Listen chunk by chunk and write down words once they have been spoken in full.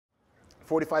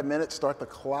45 minutes, start the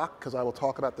clock, because I will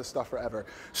talk about this stuff forever.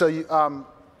 So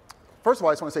first of all,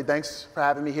 I just want to say thanks for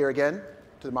having me here again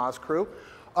to the Moz crew.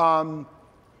 All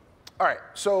right,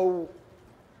 so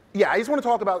yeah, I just want to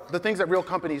talk about the things that real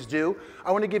companies do.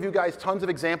 I want to give you guys tons of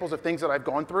examples of things that I've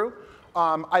gone through.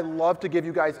 I love to give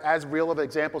you guys as real of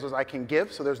examples as I can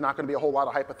give, so there's not going to be a whole lot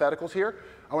of hypotheticals here.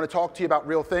 I want to talk to you about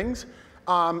real things.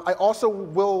 I also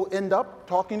will end up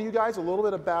talking to you guys a little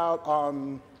bit about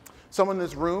someone in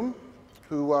this room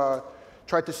who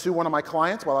tried to sue one of my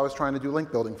clients while I was trying to do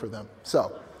link building for them.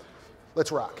 So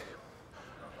let's rock.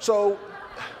 So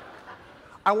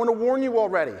I want to warn you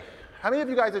already. How many of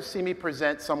you guys have seen me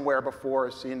present somewhere before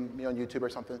or seen me on YouTube or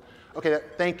something? OK,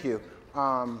 thank you.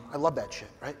 I love that shit,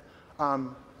 right?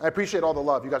 I appreciate all the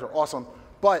love. You guys are awesome.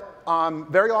 But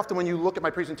very often when you look at my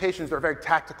presentations, they're very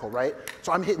tactical, right?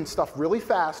 So I'm hitting stuff really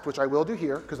fast, which I will do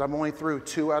here, because I'm only through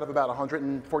 2 out of about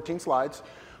 114 slides.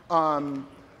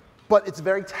 But it's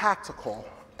very tactical.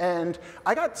 And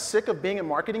I got sick of being in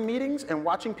marketing meetings and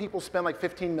watching people spend like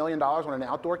 $15 million on an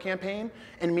outdoor campaign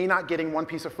and me not getting one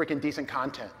piece of freaking decent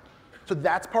content. So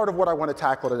that's part of what I want to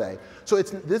tackle today. So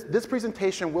this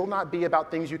presentation will not be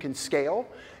about things you can scale.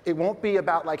 It won't be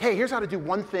about like, hey, here's how to do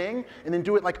one thing and then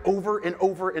do it like over and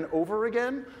over and over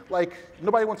again. Like,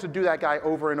 nobody wants to do that guy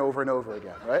over and over and over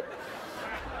again, right?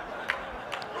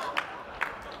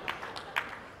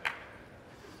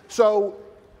 So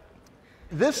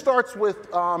this starts with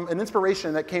an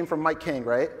inspiration that came from Mike King,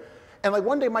 right? And like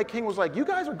one day Mike King was like, you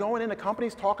guys are going into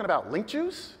companies talking about link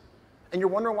juice? And you're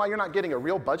wondering why you're not getting a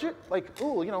real budget? Like,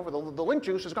 ooh, you know, the link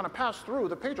juice is going to pass through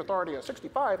the page authority at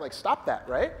 65. Like, stop that,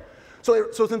 right?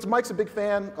 So since Mike's a big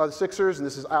fan of the Sixers, and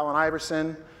this is Allen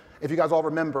Iverson, if you guys all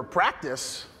remember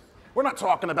practice, we're not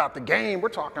talking about the game. We're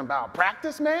talking about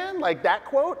practice, man. Like that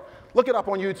quote, look it up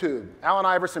on YouTube, Allen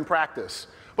Iverson practice.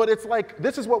 But it's like,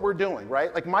 this is what we're doing,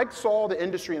 right? Like Mike saw the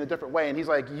industry in a different way, and he's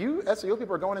like, you SEO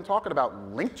people are going and talking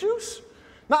about link juice?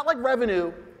 Not like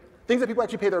revenue. Things that people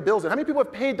actually pay their bills in. How many people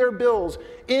have paid their bills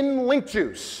in link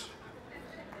juice?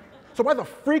 So why the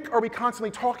freak are we constantly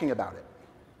talking about it?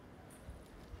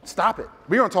 Stop it.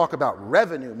 We're going to talk about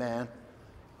revenue, man.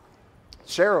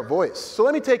 Share a voice. So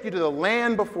let me take you to the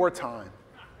land before time.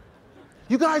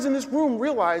 You guys in this room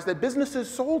realize that businesses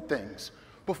sold things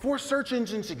before search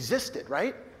engines existed,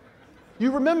 right?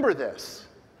 You remember this.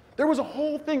 There was a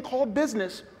whole thing called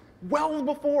business well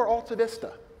before Alta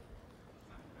Vista.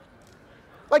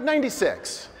 Like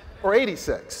 96 or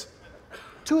 86.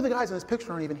 2 of the guys in this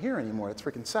picture aren't even here anymore. It's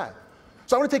freaking sad.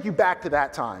 So I want to take you back to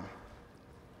that time.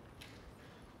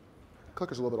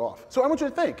 Clicker's a little bit off. So I want you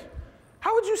to think,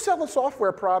 how would you sell a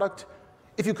software product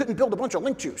if you couldn't build a bunch of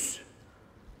link juice?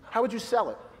 How would you sell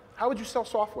it? How would you sell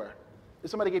software? If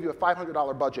somebody gave you a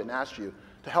 $500 budget and asked you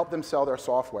to help them sell their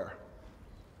software.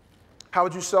 How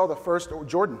would you sell the first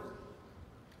Jordan?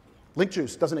 Link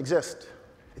juice doesn't exist.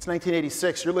 It's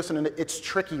 1986. You're listening to It's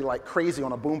Tricky like crazy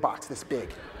on a boombox this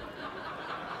big.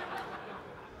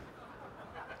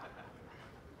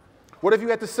 What if you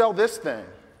had to sell this thing?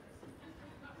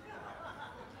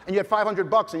 And you had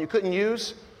 $500 and you couldn't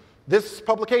use this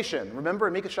publication. Remember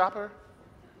Amiga Shopper?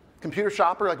 Computer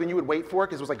Shopper, like when you would wait for it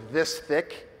because it was like this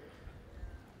thick.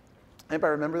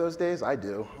 Anybody remember those days? I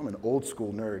do. I'm an old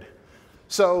school nerd.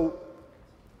 So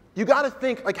you got to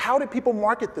think, like, how did people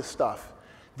market this stuff?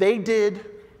 They did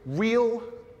real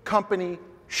company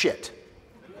shit.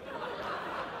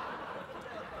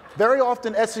 Very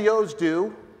often SEOs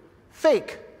do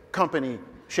fake company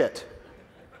shit.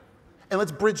 And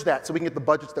let's bridge that so we can get the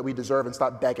budgets that we deserve and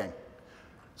stop begging.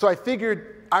 So I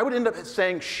figured I would end up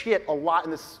saying shit a lot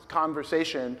in this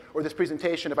conversation or this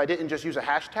presentation if I didn't just use a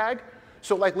hashtag.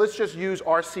 So like, let's just use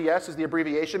RCS as the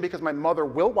abbreviation because my mother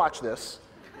will watch this.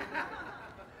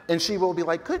 And she will be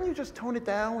like, couldn't you just tone it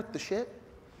down with the shit?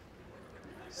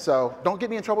 So don't get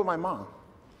me in trouble with my mom.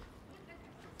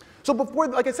 So before,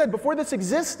 like I said, before this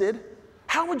existed,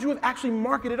 how would you have actually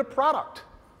marketed a product,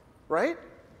 right?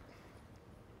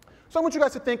 So I want you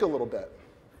guys to think a little bit.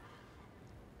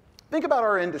 Think about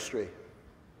our industry.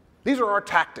 These are our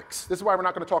tactics. This is why we're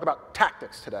not going to talk about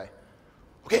tactics today.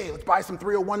 Okay, let's buy some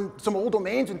 301, some old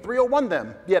domains and 301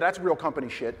 them. Yeah, that's real company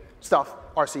shit. Stuff,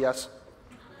 RCS.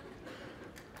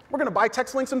 We're going to buy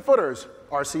text links and footers,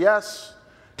 RCS.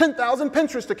 10,000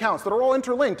 Pinterest accounts that are all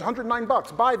interlinked,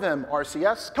 $109, buy them,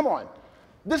 RCS. Come on.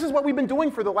 This is what we've been doing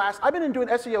for the last, I've been doing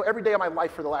SEO every day of my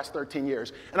life for the last 13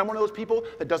 years. And I'm one of those people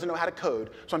that doesn't know how to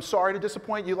code. So I'm sorry to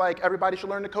disappoint you, like everybody should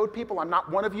learn to code people. I'm not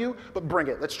one of you, but bring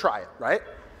it. Let's try it, right?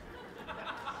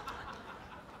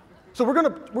 So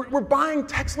we're buying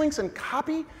text links and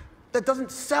copy that doesn't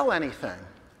sell anything.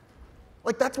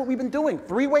 Like that's what we've been doing.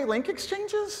 3-way link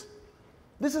exchanges?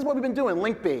 This is what we've been doing,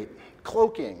 link bait,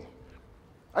 cloaking.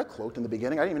 I cloaked in the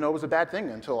beginning. I didn't even know it was a bad thing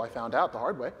until I found out the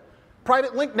hard way.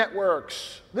 Private link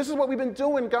networks. This is what we've been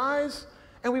doing, guys.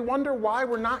 And we wonder why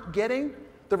we're not getting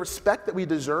the respect that we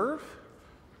deserve.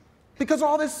 Because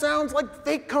all this sounds like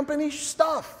fake company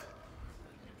stuff.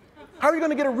 How are you going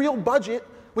to get a real budget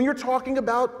when you're talking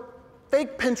about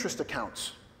fake Pinterest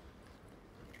accounts?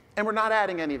 And we're not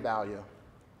adding any value.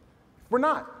 We're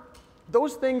not.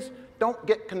 Those things don't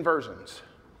get conversions.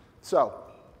 So,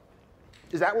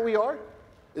 is that what we are?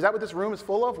 Is that what this room is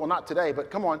full of? Well, not today, but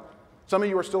come on. Some of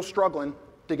you are still struggling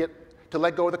to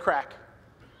let go of the crack.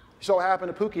 You saw what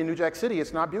happened to Pookie in New Jack City.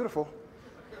 It's not beautiful.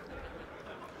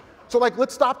 So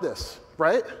let's stop this,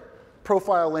 right?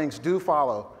 Profile links, do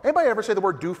follow. Anybody ever say the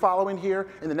word do follow in here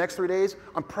in the next 3 days?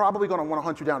 I'm probably going to want to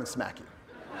hunt you down and smack you.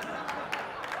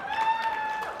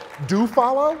 Do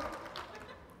follow?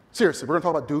 Seriously, we're going to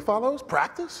talk about do follows?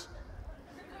 Practice?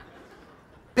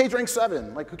 PageRank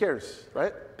 7, who cares,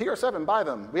 right? PR7, buy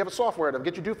them. We have a software to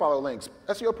get you do follow links,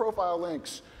 SEO profile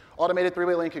links, automated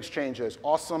three-way link exchanges.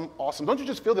 Awesome, awesome. Don't you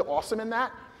just feel the awesome in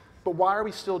that? But why are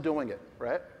we still doing it,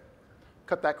 right?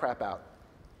 Cut that crap out.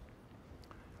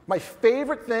 My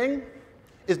favorite thing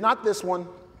is not this one,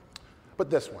 but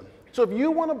this one. So if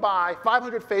you want to buy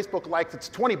 500 Facebook likes, it's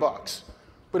 20 bucks.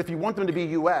 But if you want them to be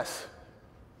US,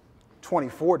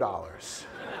 $24.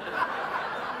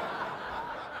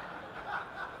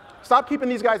 Stop keeping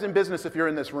these guys in business if you're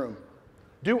in this room.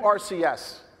 Do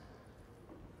RCS.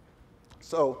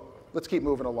 So let's keep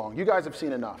moving along. You guys have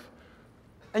seen enough.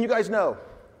 And you guys know,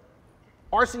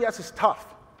 RCS is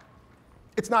tough.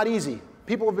 It's not easy.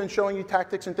 People have been showing you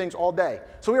tactics and things all day.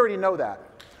 So we already know that.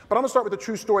 But I'm going to start with a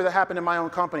true story that happened in my own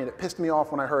company that pissed me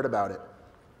off when I heard about it.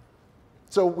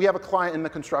 So we have a client in the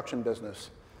construction business.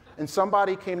 And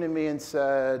somebody came to me and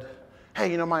said,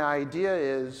 hey, my idea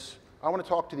is I want to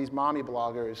talk to these mommy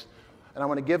bloggers, and I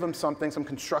want to give them some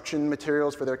construction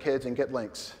materials for their kids and get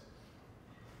links.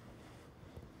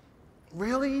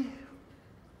 Really?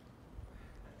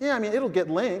 Yeah, it'll get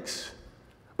links.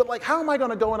 But how am I going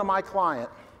to go into my client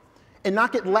and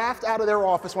not get laughed out of their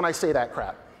office when I say that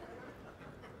crap?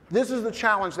 This is the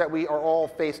challenge that we are all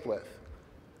faced with.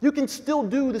 You can still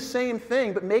do the same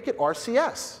thing, but make it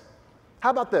RCS. How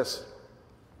about this?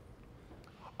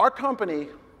 Our company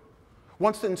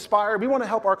wants to inspire, we want to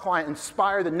help our client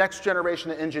inspire the next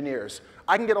generation of engineers.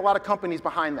 I can get a lot of companies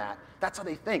behind that. That's how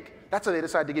they think. That's how they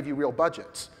decide to give you real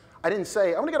budgets. I didn't say,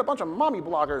 I'm going to get a bunch of mommy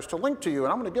bloggers to link to you,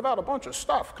 and I'm going to give out a bunch of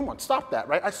stuff. Come on, stop that,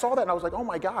 right? I saw that, and I was like, oh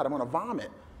my God, I'm going to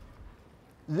vomit.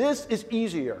 This is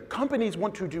easier. Companies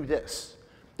want to do this.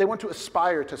 They want to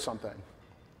aspire to something.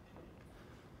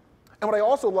 And what I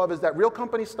also love is that real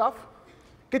company stuff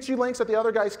gets you links that the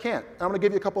other guys can't. And I'm going to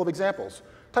give you a couple of examples.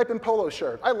 Type in polo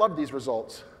shirt. I love these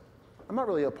results. I'm not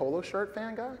really a polo shirt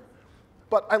fan guy,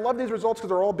 but I love these results because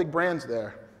they're all big brands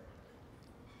there.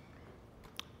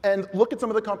 And look at some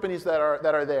of the companies that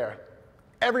are there.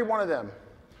 Every one of them.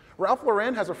 Ralph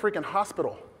Lauren has a freaking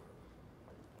hospital.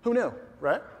 Who knew,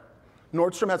 right?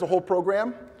 Nordstrom has a whole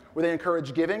program where they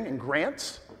encourage giving and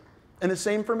grants, and the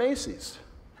same for Macy's.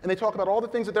 And they talk about all the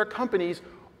things that their companies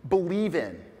believe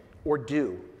in or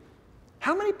do.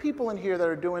 How many people in here that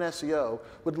are doing SEO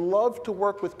would love to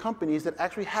work with companies that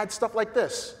actually had stuff like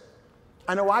this?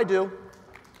 I know I do.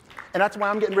 And that's why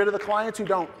I'm getting rid of the clients who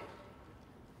don't.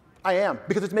 I am,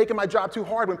 because it's making my job too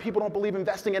hard when people don't believe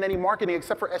investing in any marketing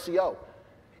except for SEO.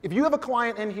 If you have a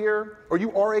client in here, or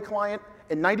you are a client,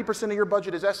 and 90% of your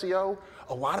budget is SEO,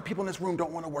 a lot of people in this room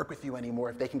don't want to work with you anymore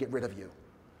if they can get rid of you.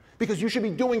 Because you should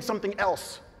be doing something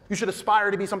else. You should aspire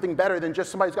to be something better than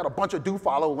just somebody's got a bunch of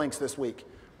do-follow links this week.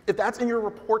 If that's in your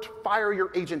report, fire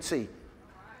your agency.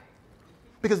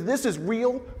 Because this is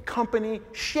real company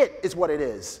shit is what it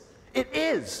is. It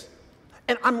is.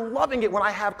 And I'm loving it when I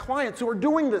have clients who are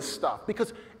doing this stuff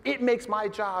because it makes my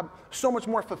job so much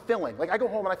more fulfilling. I go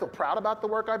home and I feel proud about the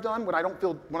work I've done when I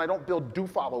don't build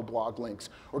do-follow blog links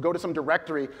or go to some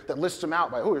directory that lists them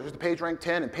out by, oh, here's the PageRank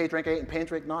 10 and PageRank 8 and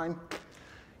PageRank 9.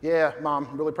 Yeah, Mom,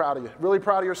 I'm really proud of you. Really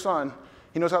proud of your son.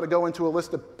 He knows how to go into a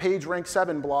list of PageRank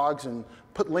 7 blogs and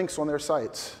put links on their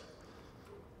sites.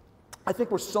 I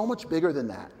think we're so much bigger than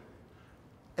that.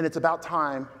 And it's about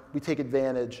time we take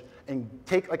advantage and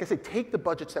like I said, take the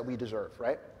budgets that we deserve,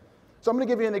 right? So I'm going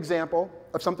to give you an example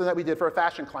of something that we did for a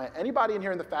fashion client. Anybody in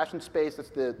here in the fashion space that's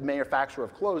the manufacturer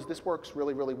of clothes, this works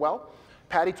really, really well.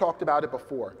 Patty talked about it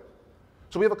before.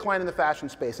 So we have a client in the fashion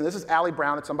space, and this is Allie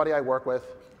Brown. It's somebody I work with.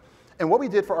 And what we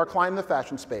did for our client in the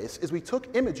fashion space is we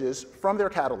took images from their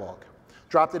catalog,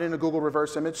 dropped it in a Google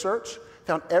reverse image search,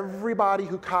 found everybody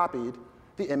who copied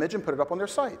the image and put it up on their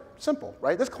site. Simple,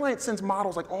 right? This client sends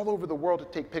models like all over the world to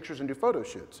take pictures and do photo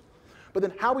shoots. But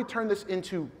then how we turn this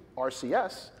into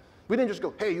RCS, we didn't just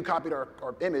go, hey, you copied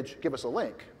our image, give us a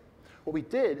link. What we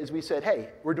did is we said, hey,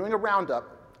 we're doing a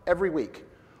roundup every week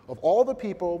of all the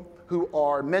people who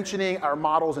are mentioning our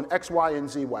models in X, Y, and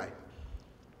Z way.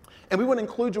 And we would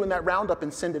include you in that roundup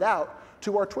and send it out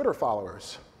to our Twitter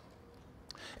followers.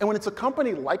 And when it's a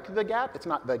company like The Gap, it's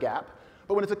not The Gap,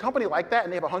 but when it's a company like that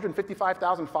and they have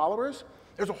 155,000 followers,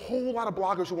 there's a whole lot of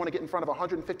bloggers who want to get in front of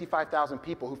 155,000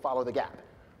 people who follow The Gap.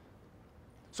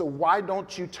 So why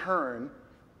don't you turn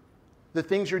the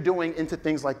things you're doing into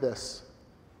things like this?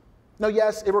 Now,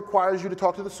 yes, it requires you to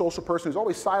talk to the social person who's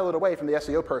always siloed away from the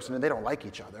SEO person and they don't like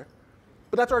each other.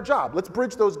 But that's our job. Let's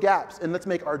bridge those gaps and let's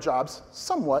make our jobs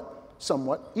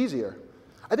somewhat easier.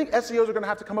 I think SEOs are going to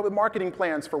have to come up with marketing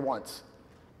plans for once.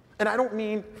 And I don't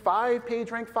mean 5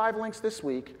 page rank 5 links this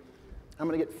week. I'm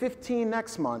going to get 15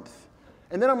 next month.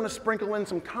 And then I'm going to sprinkle in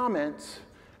some comments.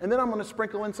 And then I'm going to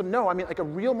sprinkle in some, no, I mean like a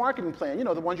real marketing plan. You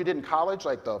know, the ones you did in college,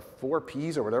 like the 4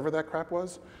 Ps or whatever that crap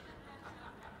was.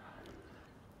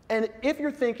 And if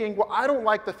you're thinking, well, I don't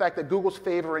like the fact that Google's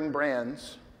favoring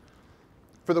brands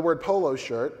for the word polo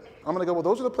shirt, I'm going to go, well,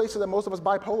 those are the places that most of us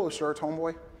buy polo shirts,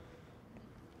 homeboy.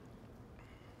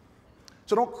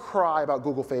 So don't cry about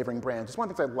Google favoring brands. Just one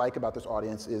of the things I like about this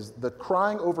audience is the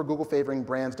crying over Google favoring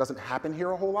brands doesn't happen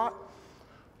here a whole lot.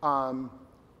 And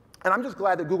I'm just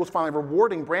glad that Google's finally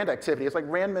rewarding brand activity. It's like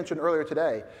Rand mentioned earlier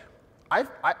today.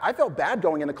 I felt bad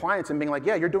going into clients and being like,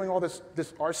 yeah, you're doing all this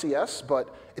RCS,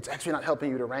 but it's actually not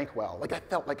helping you to rank well. Like, that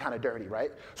felt like kind of dirty,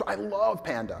 right? So I love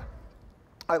Panda.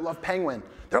 I love Penguin.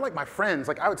 They're like my friends.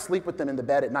 Like, I would sleep with them in the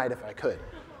bed at night if I could.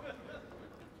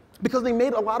 Because they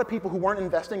made a lot of people who weren't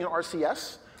investing in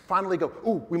RCS finally go,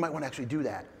 ooh, we might want to actually do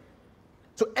that.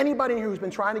 So anybody here who's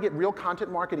been trying to get real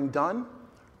content marketing done,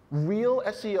 real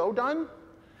SEO done,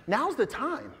 now's the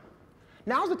time.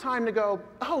 Now's the time to go,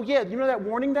 oh yeah, you know that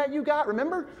warning that you got?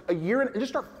 Remember a year, and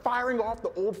just start firing off the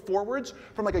old forwards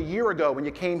from like a year ago when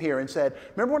you came here and said,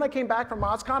 remember when I came back from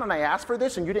MozCon and I asked for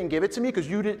this and you didn't give it to me because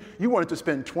you wanted to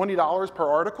spend $20 per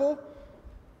article?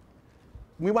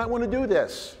 We might want to do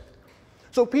this.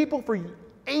 So people for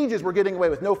ages were getting away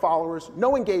with no followers,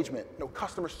 no engagement, no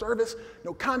customer service,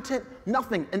 no content,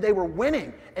 nothing, and they were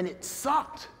winning, and it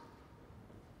sucked.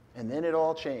 And then it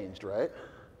all changed, right?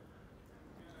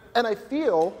 And I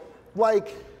felt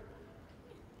like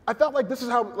this is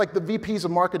how like the VPs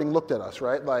of marketing looked at us,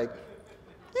 right? Like, are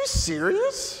you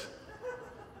serious?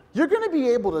 You're going to be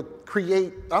able to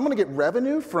I'm going to get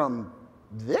revenue from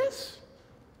this?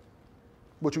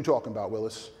 What you talking about,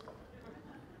 Willis?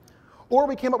 Or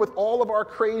we came up with all of our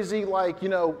crazy, like, you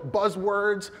know,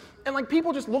 buzzwords, and like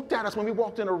people just looked at us when we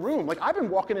walked in a room. Like, I've been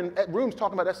walking in at rooms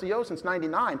talking about SEO since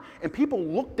 '99, and people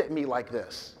looked at me like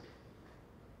this.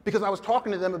 Because I was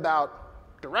talking to them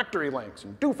about directory links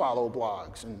and do-follow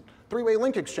blogs and 3-way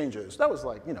link exchanges. That was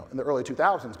like, you know, in the early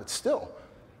 2000s, but still.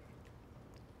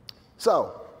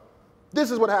 So,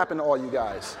 this is what happened to all you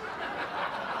guys.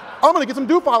 I'm going to get some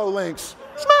do-follow links.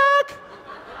 Smack!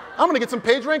 I'm going to get some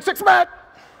page rank 6 smack!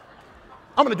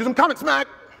 I'm going to do some comment smack!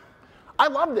 I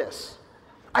love this.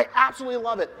 I absolutely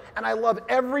love it. And I love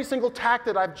every single tack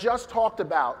that I've just talked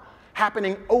about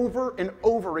happening over and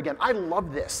over again. I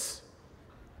love this.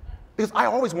 Because I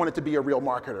always wanted to be a real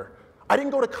marketer. I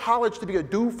didn't go to college to be a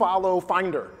do-follow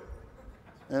finder.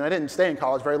 And I didn't stay in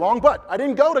college very long, but I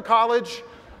didn't go to college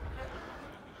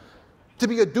to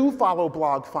be a do-follow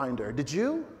blog finder. Did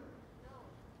you?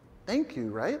 Thank you,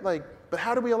 right? Like, but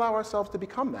how do we allow ourselves to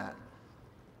become that?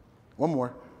 One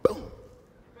more. Boom.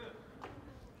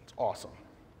 It's awesome.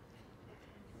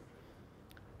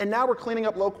 And now we're cleaning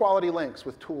up low-quality links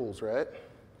with tools, right?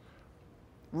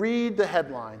 Read the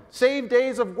headline. Save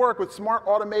days of work with smart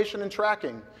automation and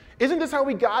tracking. Isn't this how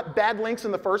we got bad links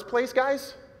in the first place,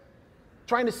 guys?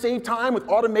 Trying to save time with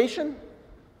automation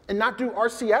and not do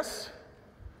RCS?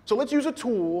 So let's use a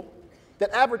tool that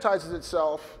advertises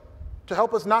itself to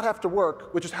help us not have to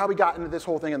work, which is how we got into this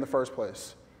whole thing in the first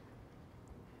place.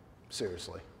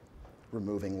 Seriously,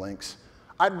 removing links.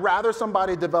 I'd rather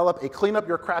somebody develop a clean up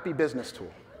your crappy business tool.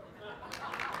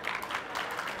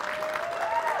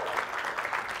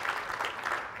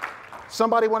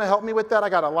 Somebody want to help me with that? I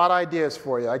got a lot of ideas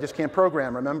for you. I just can't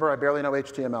program, remember? I barely know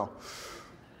HTML.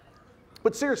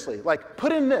 But seriously, like,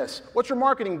 put in this. What's your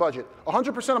marketing budget?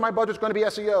 100% of my budget's going to be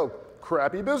SEO.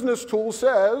 Crappy business tool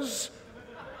says.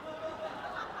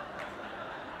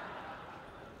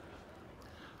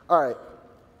 All right.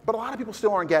 But a lot of people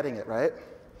still aren't getting it, right?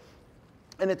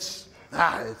 And it's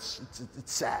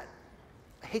sad.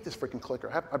 I hate this freaking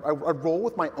clicker. I roll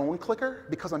with my own clicker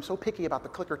because I'm so picky about the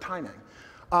clicker timing.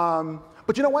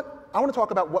 But you know what? I want to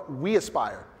talk about what we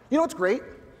aspire. You know what's great?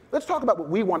 Let's talk about what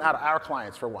we want out of our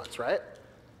clients for once, right?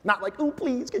 Not like, oh,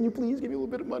 please, can you please give me a little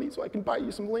bit of money so I can buy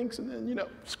you some links and then,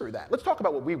 screw that. Let's talk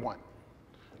about what we want.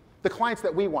 The clients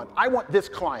that we want. I want this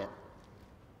client.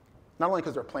 Not only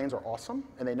because their planes are awesome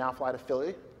and they now fly to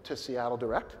Philly to Seattle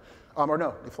direct, or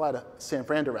no, they fly to San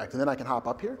Fran direct, and then I can hop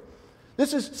up here.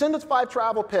 Send us 5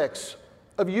 travel pics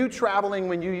of you traveling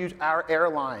when you use our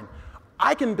airline.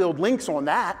 I can build links on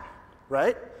that,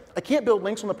 right? I can't build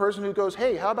links on the person who goes,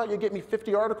 hey, how about you get me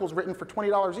 50 articles written for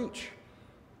 $20 each?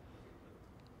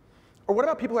 Or what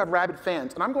about people who have rabid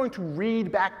fans? And I'm going to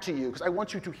read back to you because I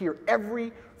want you to hear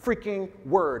every freaking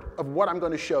word of what I'm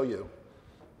going to show you.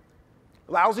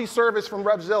 Lousy service from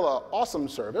Revzilla, awesome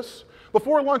service.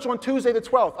 Before lunch on Tuesday the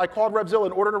 12th, I called Revzilla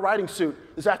and ordered a riding suit.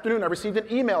 This afternoon, I received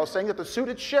an email saying that the suit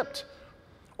had shipped.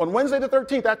 On Wednesday the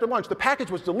 13th, after lunch, the package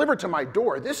was delivered to my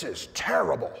door. This is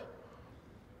terrible.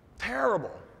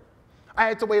 Terrible. I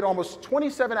had to wait almost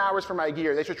 27 hours for my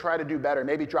gear. They should try to do better,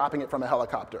 maybe dropping it from a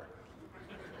helicopter.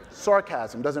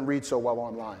 Sarcasm doesn't read so well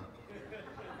online.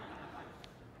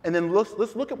 And then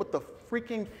let's look at what the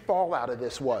freaking fallout of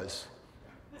this was.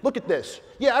 Look at this.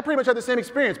 Yeah, I pretty much had the same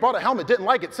experience. Bought a helmet, didn't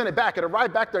like it, sent it back. It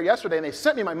arrived back there yesterday, and they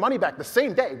sent me my money back the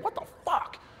same day. What the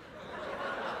fuck?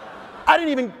 I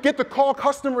didn't even get to call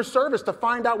customer service to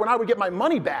find out when I would get my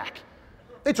money back.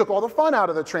 They took all the fun out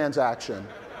of the transaction.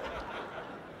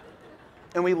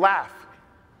 And we laugh.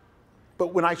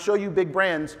 But when I show you big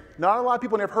brands, not a lot of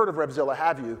people have heard of Revzilla,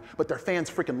 have you? But their fans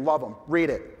freaking love them. Read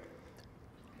it.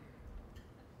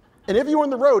 And if you're on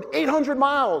the road 800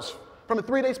 miles from a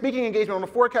 3-day speaking engagement on a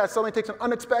forecast suddenly takes an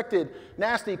unexpected,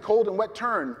 nasty, cold, and wet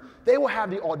turn, they will have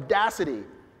the audacity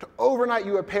to overnight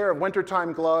you a pair of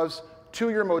wintertime gloves to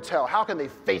your motel. How can they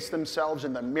face themselves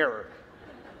in the mirror?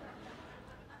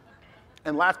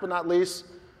 And last but not least,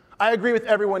 I agree with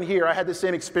everyone here. I had the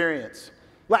same experience.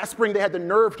 Last spring, they had the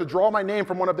nerve to draw my name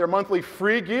from one of their monthly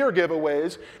free gear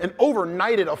giveaways and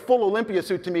overnighted a full Olympia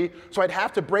suit to me so I'd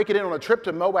have to break it in on a trip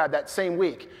to Moab that same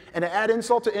week. And to add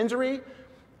insult to injury,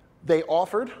 they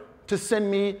offered to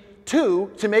send me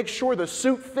 2 to make sure the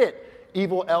suit fit.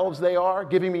 Evil elves they are,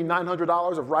 giving me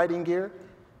 $900 of riding gear.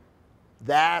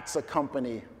 That's a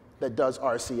company that does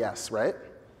RCS, right?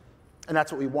 And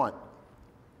that's what we want.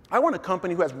 I want a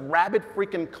company who has rabid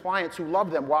freaking clients who love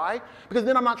them. Why? Because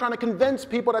then I'm not trying to convince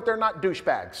people that they're not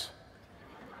douchebags.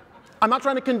 I'm not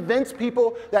trying to convince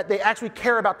people that they actually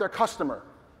care about their customer.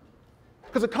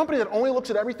 Because a company that only looks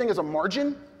at everything as a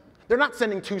margin, they're not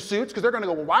sending 2 suits because they're going to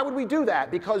go, well, why would we do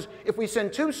that? Because if we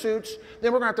send 2 suits,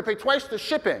 then we're going to have to pay twice the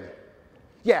shipping.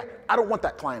 Yeah, I don't want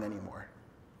that client anymore.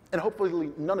 And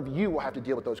hopefully none of you will have to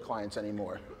deal with those clients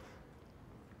anymore.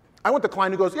 I want the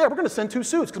client who goes, yeah, we're going to send 2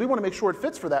 suits because we want to make sure it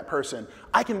fits for that person.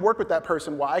 I can work with that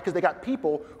person. Why? Because they got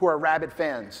people who are rabid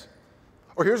fans.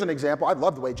 Or here's an example. I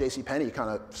love the way JCPenney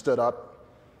kind of stood up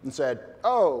and said,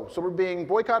 oh, so we're being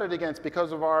boycotted against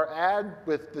because of our ad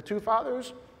with the 2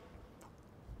 fathers?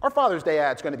 Our Father's Day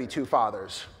ad's going to be 2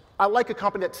 fathers. I like a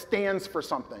company that stands for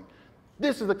something.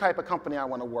 This is the type of company I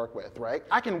want to work with, right?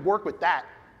 I can work with that.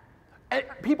 And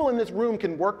people in this room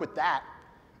can work with that.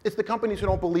 It's the companies who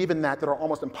don't believe in that are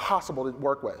almost impossible to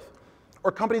work with.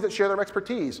 Or companies that share their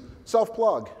expertise.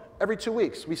 Self-plug. Every 2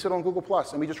 weeks, we sit on Google+,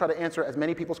 and we just try to answer as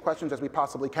many people's questions as we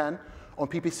possibly can on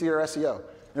PPC or SEO.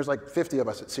 And there's like 50 of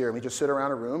us at Seer, and we just sit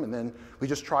around a room, and then we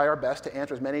just try our best to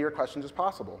answer as many of your questions as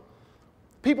possible.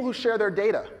 People who share their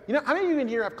data. You know, how many of you in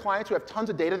here have clients who have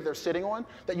tons of data that they're sitting on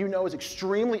that you know is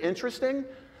extremely interesting?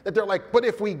 That they're like, but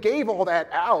if we gave all that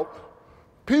out,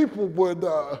 people would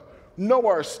know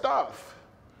our stuff.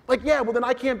 Like, yeah, well, then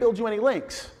I can't build you any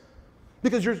links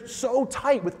because you're so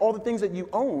tight with all the things that you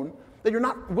own that you're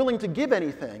not willing to give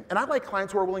anything. And I like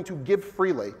clients who are willing to give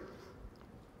freely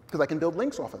because I can build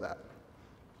links off of that.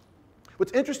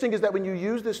 What's interesting is that when you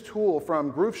use this tool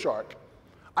from GrooveShark,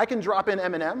 I can drop in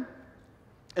Eminem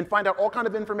and find out all kind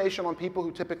of information on people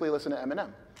who typically listen to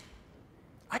Eminem.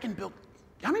 I can build.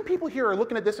 How many people here are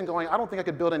looking at this and going, I don't think I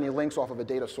could build any links off of a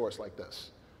data source like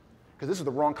this? Because this is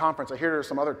the wrong conference. I hear there's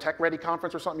some other tech-ready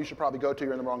conference or something you should probably go to.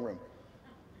 You're in the wrong room.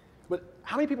 But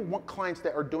how many people want clients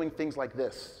that are doing things like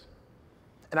this?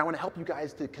 And I want to help you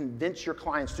guys to convince your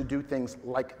clients to do things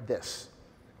like this.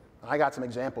 I got some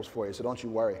examples for you, so don't you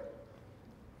worry.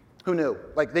 Who knew?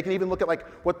 Like, they can even look at like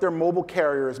what their mobile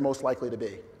carrier is most likely to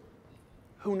be.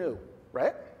 Who knew,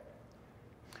 right?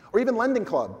 Or even Lending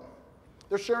Club.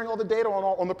 They're sharing all the data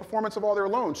on the performance of all their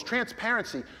loans.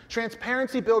 Transparency.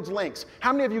 Transparency builds links.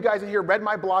 How many of you guys in here read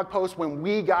my blog post when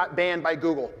we got banned by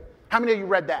Google? How many of you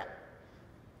read that?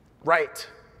 Right.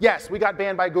 Yes, we got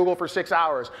banned by Google for 6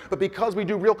 hours, but because we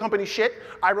do real company shit,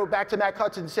 I wrote back to Matt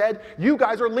Cutts and said, you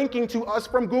guys are linking to us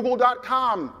from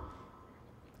google.com.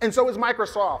 And so is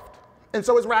Microsoft, and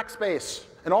so is Rackspace,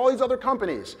 and all these other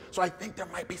companies. So I think there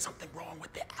might be something wrong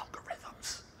with the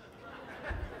algorithms.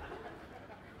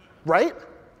 Right?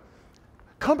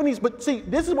 Companies, but see,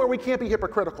 this is where we can't be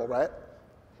hypocritical, right?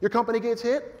 Your company gets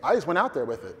hit, I just went out there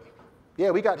with it. Yeah,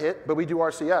 we got hit, but we do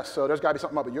RCS, so there's gotta be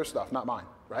something up with your stuff, not mine,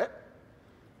 right?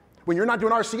 When you're not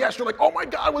doing RCS, you're like, oh my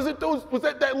God, was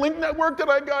that link network that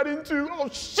I got into? Oh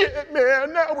shit,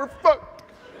 man, now we're fucked.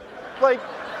 Like,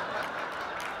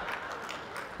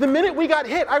 the minute we got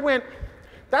hit, I went,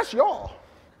 that's y'all.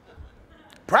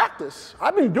 Practice.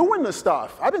 I've been doing this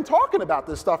stuff. I've been talking about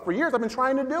this stuff for years. I've been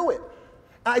trying to do it.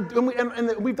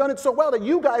 And we've done it so well that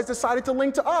you guys decided to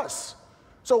link to us.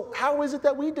 So how is it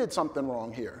that we did something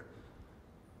wrong here?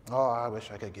 Oh, I wish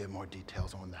I could give more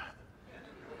details on that.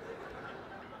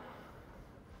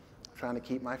 I'm trying to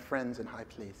keep my friends in high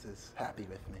places happy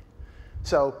with me.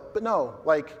 So, but no,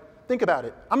 like, think about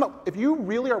it. If you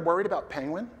really are worried about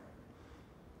Penguin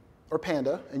or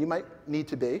Panda, and you might need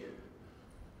to be,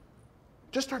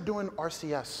 just start doing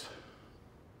RCS.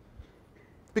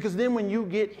 Because then when you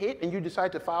get hit and you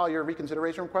decide to file your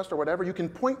reconsideration request or whatever, you can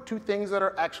point to things that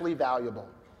are actually valuable.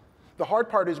 The hard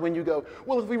part is when you go,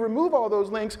 well, if we remove all those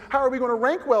links, how are we going to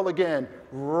rank well again?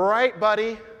 Right,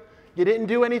 buddy. You didn't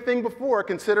do anything before.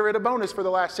 Consider it a bonus for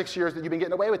the last 6 years that you've been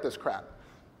getting away with this crap.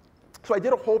 So I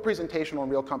did a whole presentation on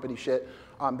real company shit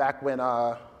back when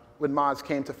Moz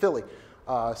came to Philly.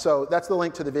 So that's the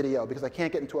link to the video, because I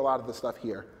can't get into a lot of the stuff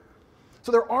here.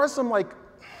 So there are some like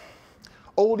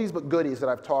oldies but goodies that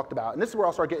I've talked about, and this is where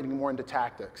I'll start getting more into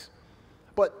tactics.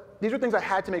 But these are things I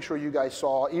had to make sure you guys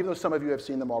saw, even though some of you have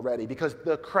seen them already, because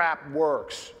the crap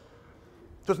works.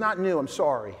 So it's not new, I'm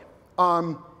sorry.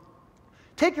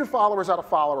 Take your followers out of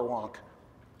follower wonk.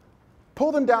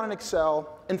 Pull them down in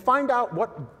Excel and find out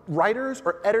what writers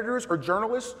or editors or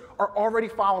journalists are already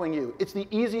following you. It's the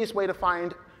easiest way to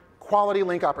find quality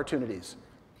link opportunities.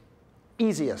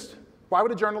 Easiest. Why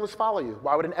would a journalist follow you?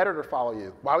 Why would an editor follow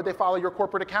you? Why would they follow your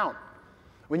corporate account?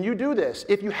 When you do this,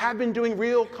 if you have been doing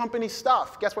real company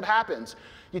stuff, guess what happens?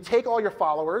 You take all your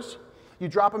followers, you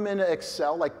drop them into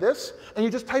Excel like this, and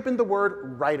you just type in the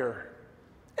word writer.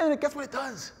 And guess what it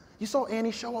does? You saw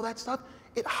Annie show all that stuff?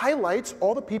 It highlights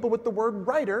all the people with the word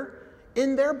writer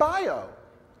in their bio.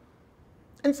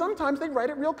 And sometimes they write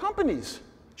at real companies.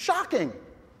 Shocking.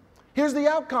 Here's the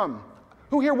outcome.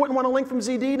 Who here wouldn't want a link from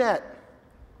ZDNet?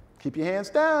 Keep your hands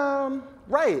down.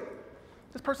 Right.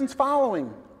 This person's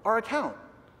following our account.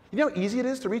 You know how easy it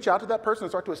is to reach out to that person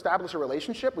and start to establish a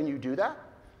relationship when you do that?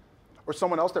 Or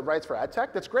someone else that writes for ad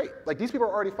tech? That's great. Like, these people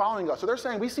are already following us. So they're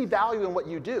saying, we see value in what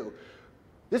you do.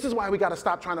 This is why we got to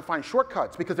stop trying to find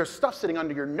shortcuts, because there's stuff sitting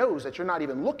under your nose that you're not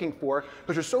even looking for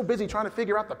because you're so busy trying to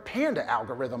figure out the Panda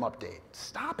algorithm update.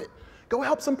 Stop it. Go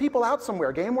help some people out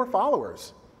somewhere. Gain more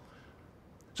followers.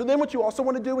 So then what you also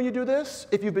want to do when you do this,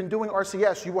 if you've been doing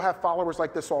RCS, you will have followers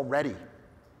like this already.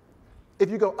 If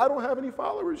you go, I don't have any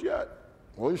followers yet,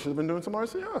 well, you should have been doing some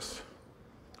RCS.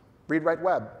 Read, Write,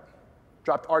 Web.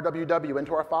 Dropped RWW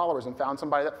into our followers and found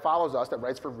somebody that follows us that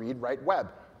writes for Read, Write, Web.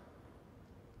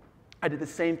 I did the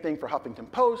same thing for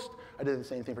Huffington Post. I did the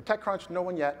same thing for TechCrunch. No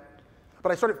one yet.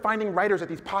 But I started finding writers at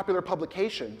these popular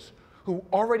publications who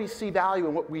already see value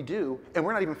in what we do, and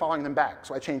we're not even following them back.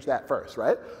 So I changed that first,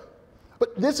 right?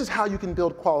 But this is how you can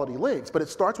build quality links. But it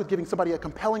starts with giving somebody a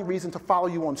compelling reason to follow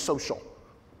you on social.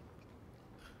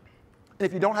 And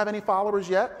if you don't have any followers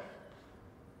yet,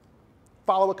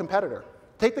 follow a competitor.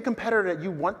 Take the competitor that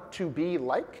you want to be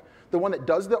like, the one that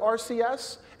does the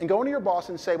RCS, and go into your boss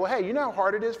and say, well, hey, you know how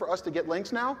hard it is for us to get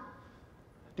links now?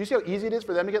 Do you see how easy it is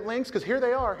for them to get links? Because here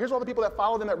they are. Here's all the people that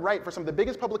follow them that write for some of the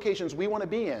biggest publications we want to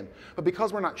be in. But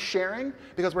because we're not sharing,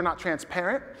 because we're not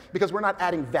transparent, because we're not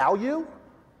adding value,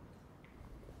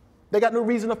 they got no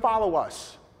reason to follow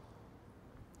us.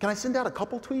 Can I send out a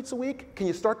couple tweets a week? Can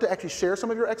you start to actually share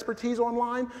some of your expertise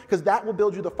online? Because that will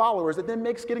build you the followers that then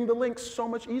makes getting the links so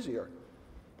much easier.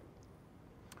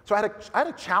 So I had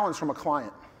a challenge from a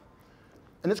client.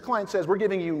 And this client says, we're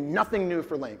giving you nothing new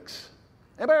for links.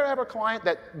 Anybody ever have a client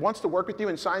that wants to work with you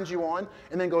and signs you on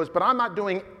and then goes, but I'm not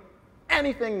doing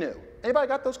anything new? Anybody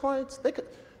got those clients? They could,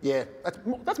 yeah,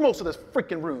 that's most of this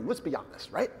freaking room, let's be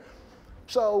honest, right?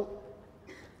 So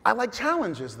I like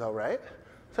challenges though, right?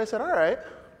 So I said, all right,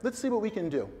 let's see what we can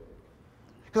do.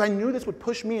 Because I knew this would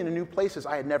push me into new places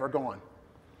I had never gone.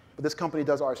 But this company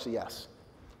does RCS.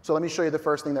 So let me show you the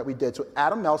first thing that we did. So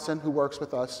Adam Nelson, who works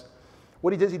with us,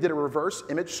 what he did is he did a reverse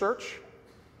image search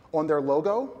on their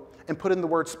logo and put in the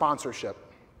word sponsorship.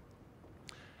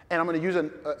 And I'm going to use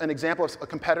an example of a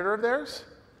competitor of theirs.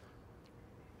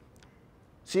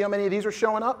 See how many of these are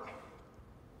showing up?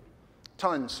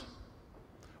 Tons.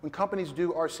 When companies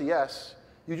do RCS,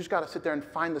 you just got to sit there and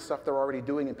find the stuff they're already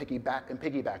doing and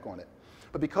piggyback on it.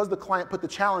 But because the client put the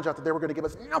challenge out that they were going to give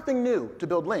us nothing new to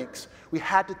build links, we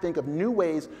had to think of new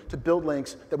ways to build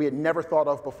links that we had never thought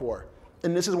of before.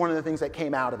 And this is one of the things that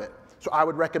came out of it. So I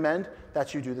would recommend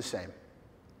that you do the same.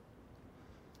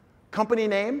 Company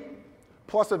name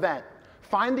plus event.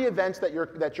 Find the events that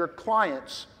your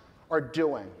clients are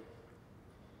doing.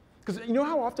 Because you know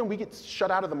how often we get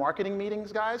shut out of the marketing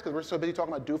meetings, guys, because we're so busy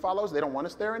talking about do-follows, they don't want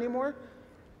us there anymore?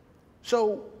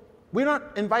 So we're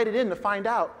not invited in to find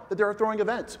out that they're throwing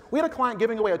events. We had a client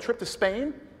giving away a trip to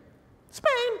Spain.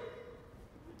 Spain,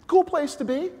 cool place to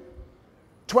be.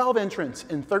 12 entrants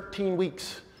in 13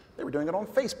 weeks. They were doing it on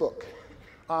Facebook.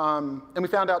 And we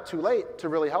found out too late to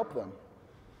really help them.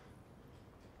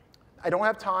 I don't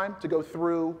have time to go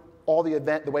through all the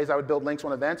ways I would build links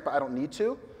on events, but I don't need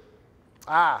to.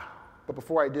 But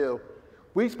before I do,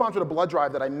 we sponsored a blood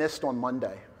drive that I missed on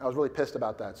Monday. I was really pissed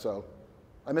about that, so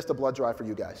I missed a blood drive for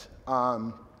you guys.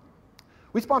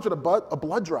 We sponsored a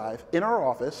blood drive in our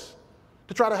office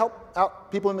to try to help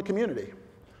out people in the community.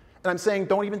 And I'm saying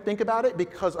don't even think about it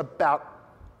because about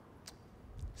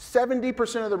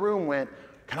 70% of the room went,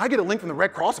 can I get a link from the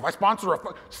Red Cross if I sponsor a...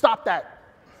 Stop that.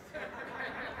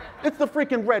 It's the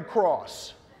freaking Red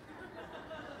Cross.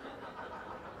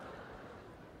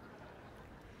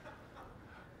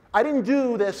 I didn't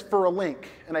do this for a link,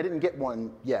 and I didn't get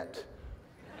one yet.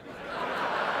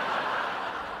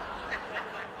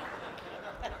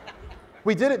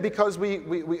 We did it because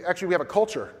we actually have a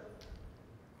culture,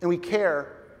 and we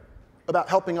care about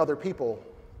helping other people,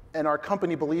 and our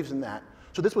company believes in that.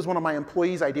 So this was one of my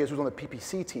employees' ideas, who was on the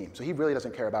PPC team, so he really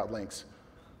doesn't care about links.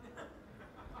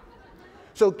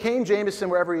 So Kane Jameson,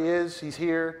 wherever he is, he's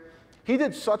here. He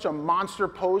did such a monster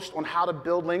post on how to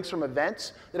build links from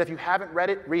events that if you haven't read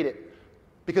it, read it.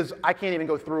 Because I can't even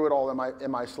go through it all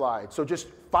in my slides. So just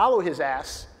follow his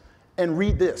ass and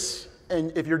read this.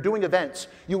 And if you're doing events,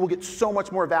 you will get so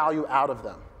much more value out of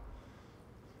them.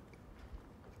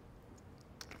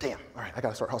 Damn, all right, I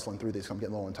gotta start hustling through these because I'm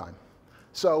getting low on time.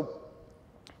 So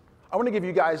I wanna give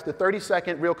you guys the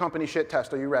 30-second real company shit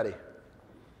test. Are you ready?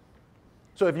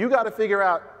 So if you gotta figure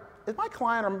out, is my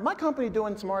client or my company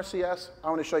doing some RCS? I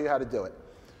want to show you how to do it.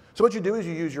 So what you do is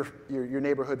you use your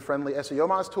neighborhood-friendly SEO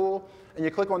Moz tool, and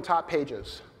you click on top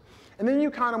pages. And then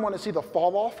you kind of want to see the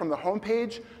fall off from the home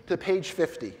page to page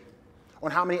 50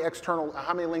 on how many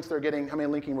links they're getting, how many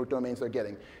linking domains they're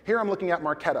getting. Here I'm looking at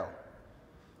Marketo.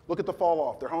 Look at the fall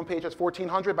off. Their home page has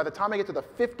 1,400. By the time I get to the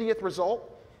 50th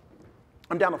result,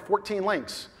 I'm down to 14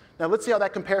 links. Now let's see how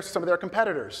that compares to some of their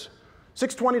competitors.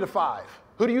 620 to 5.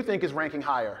 Who do you think is ranking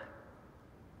higher?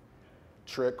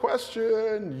 Trick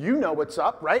question. You know what's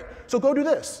up, right? So go do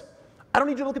this. I don't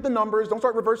need you to look at the numbers. Don't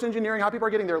start reverse engineering how people are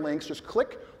getting their links. Just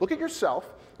click, look at yourself,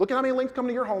 look at how many links come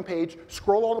to your homepage,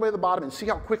 scroll all the way to the bottom, and see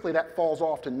how quickly that falls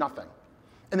off to nothing.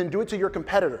 And then do it to your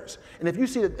competitors. And if you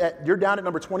see that you're down at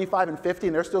number 25 and 50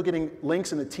 and they're still getting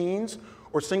links in the teens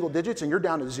or single digits and you're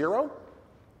down to 0,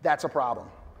 that's a problem.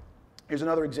 Here's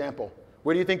another example.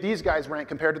 Where do you think these guys rank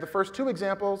compared to the first two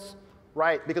examples?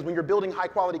 Right, because when you're building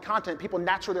high-quality content, people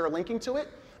naturally are linking to it.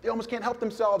 They almost can't help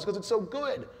themselves because it's so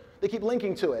good. They keep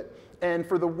linking to it. And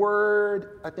for the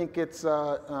word, I think it's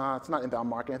not inbound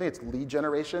marketing. I think it's lead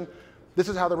generation. This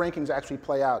is how the rankings actually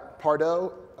play out.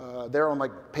 Pardo, they're on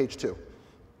like page 2.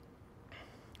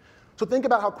 So think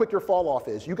about how quick your fall off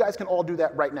is. You guys can all do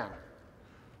that right now.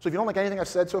 So if you don't like anything I've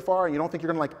said so far and you don't think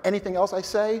you're going to like anything else I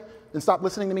say, then stop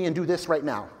listening to me and do this right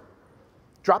now.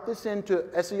 Drop this into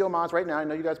SEO Moz right now. I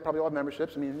know you guys probably all have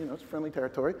memberships. I mean, you know, it's friendly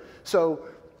territory. So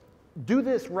do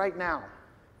this right now.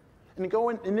 And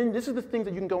then this is the things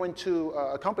that you can go into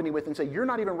a company with and say, you're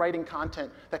not even writing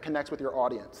content that connects with your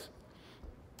audience.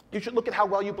 You should look at how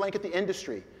well you blanket the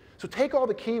industry. So take all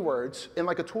the keywords in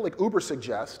like a tool like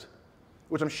Ubersuggest,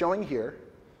 which I'm showing here,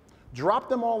 drop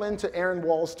them all into Aaron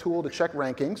Wall's tool to check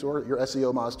rankings, or your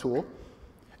SEO Moz tool,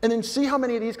 and then see how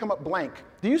many of these come up blank.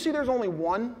 Do you see there's only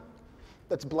one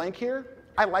that's blank here?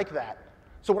 I like that.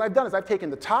 So what I've done is I've taken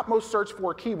the top most searched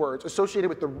for keywords associated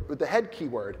with the head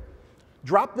keyword,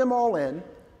 dropped them all in,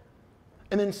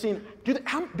 and then seen, do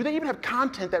they even have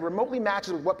content that remotely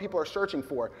matches with what people are searching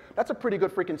for? That's a pretty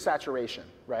good freaking saturation,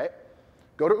 right?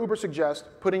 Go to Ubersuggest,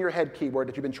 put in your head keyword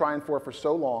that you've been trying for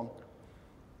so long,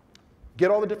 get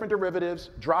all the different derivatives,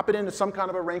 drop it into some kind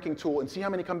of a ranking tool, and see how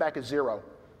many come back as 0.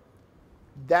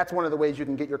 That's one of the ways you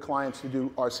can get your clients to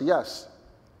do RCS.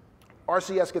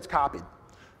 RCS gets copied.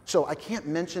 So I can't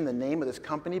mention the name of this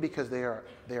company because they are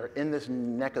in this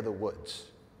neck of the woods.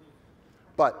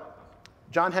 But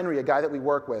John Henry, a guy that we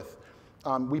work with,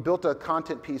 we built a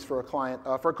content piece for a client,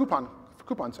 for a coupon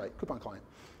client.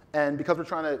 And because we're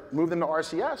trying to move them to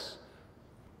RCS,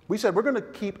 we said we're going to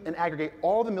keep and aggregate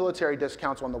all the military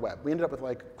discounts on the web. We ended up with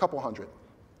like a couple hundred.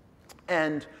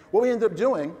 And what we ended up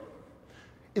doing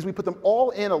is we put them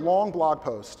all in a long blog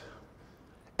post.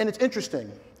 And it's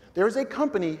interesting. There is a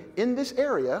company in this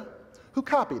area who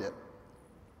copied it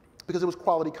because it was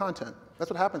quality content.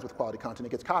 That's what happens with quality content. It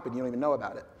gets copied, and you don't even know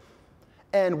about it.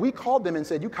 And we called them and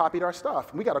said, you copied our stuff.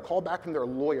 And we got a call back from their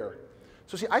lawyer.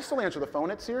 So see, I still answer the phone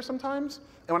at Sears sometimes.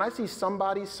 And when I see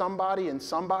somebody, and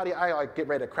somebody, I like get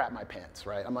ready to crap my pants,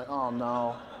 right? I'm like, oh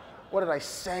no. What did I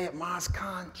say at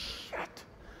MozCon? Shit.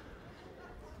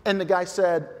 And the guy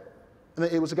said, and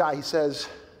it was a guy, he says,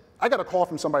 I got a call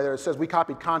from somebody there that says we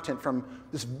copied content from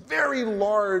this very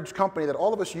large company that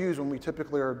all of us use when we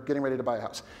typically are getting ready to buy a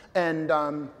house. And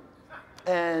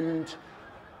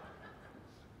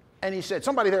he said,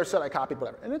 somebody there said I copied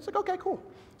whatever. And it's like, okay, cool.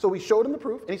 So we showed him the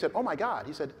proof, and he said, oh my God.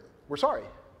 He said, we're sorry. I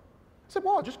said,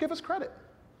 well, just give us credit.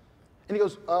 And he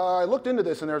goes, I looked into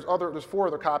this, and there's 4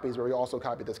 other copies where we also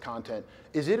copied this content.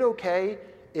 Is it okay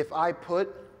if I put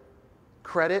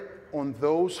credit on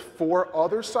those 4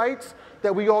 other sites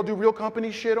that we all do real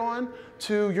company shit on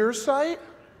to your site?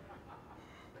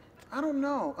 I don't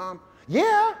know.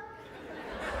 Yeah.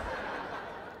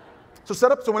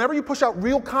 So whenever you push out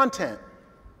real content,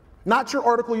 not your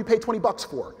article you pay 20 bucks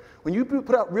for, when you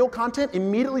put out real content,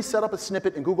 immediately set up a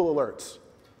snippet in Google Alerts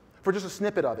for just a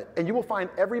snippet of it. And you will find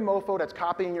every mofo that's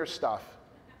copying your stuff.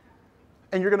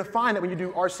 And you're going to find that when you do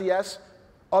RCS,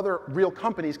 other real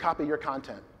companies copy your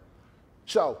content.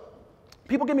 So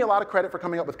people give me a lot of credit for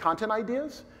coming up with content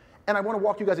ideas, and I want to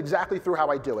walk you guys exactly through how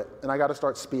I do it, and I got to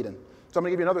start speeding. So I'm going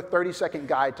to give you another 30-second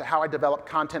guide to how I develop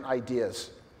content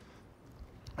ideas.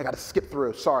 I got to skip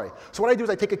through, sorry. So what I do is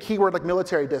I take a keyword like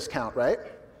military discount, right?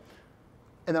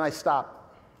 And then I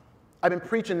stop. I've been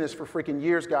preaching this for freaking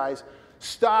years, guys.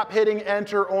 Stop hitting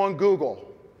enter on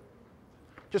Google.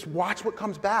 Just watch what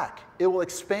comes back. It will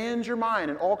expand your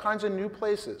mind in all kinds of new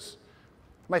places.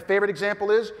 My favorite example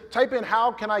is, type in,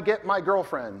 how can I get my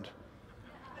girlfriend?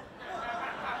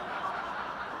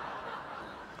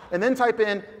 And then type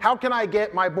in, how can I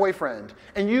get my boyfriend?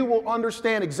 And you will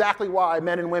understand exactly why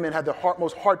men and women have the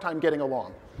most hard time getting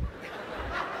along.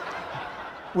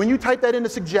 When you type that into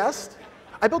suggest,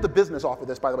 I built a business off of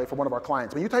this, by the way, for one of our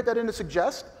clients. When you type that into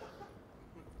suggest,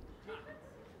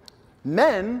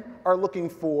 men are looking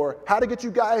for how to get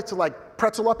you guys to like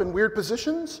pretzel up in weird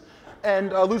positions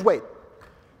and lose weight.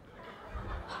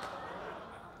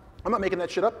 I'm not making that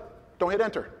shit up. Don't hit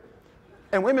enter.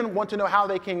 And women want to know how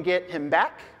they can get him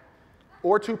back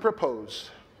or to propose.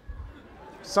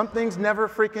 Some things never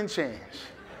freaking change.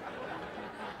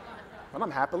 But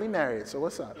I'm happily married, so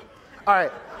what's up? All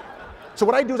right. So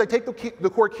what I do is I take the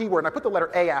core keyword and I put the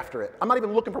letter A after it. I'm not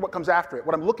even looking for what comes after it.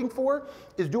 What I'm looking for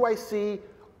is, do I see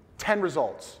 10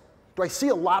 results? Do I see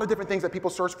a lot of different things that people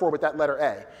search for with that letter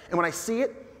A? And when I see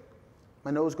it,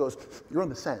 my nose goes, you're on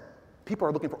the scent. People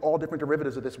are looking for all different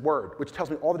derivatives of this word, which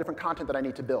tells me all the different content that I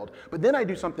need to build. But then I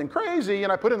do something crazy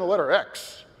and I put in the letter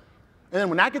X. And then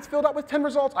when that gets filled out with 10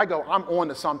 results, I go, I'm on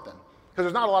to something. Because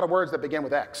there's not a lot of words that begin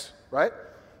with X, right?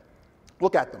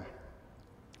 Look at them.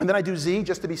 And then I do Z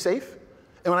just to be safe.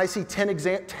 And when I see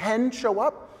 10 show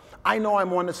up, I know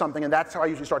I'm on to something, and that's how I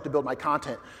usually start to build my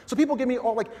content. So people give me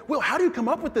all like, Will, how do you come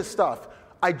up with this stuff?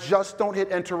 I just don't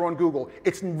hit enter on Google.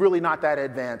 It's really not that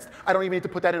advanced. I don't even need to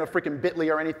put that in a freaking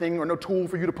Bitly or anything, or no tool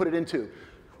for you to put it into.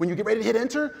 When you get ready to hit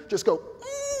enter, just go,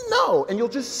 no, and you'll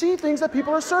just see things that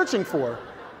people are searching for.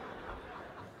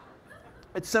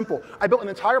 It's simple. I built an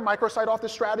entire microsite off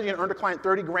this strategy and earned a client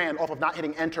 30 grand off of not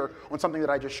hitting enter on something that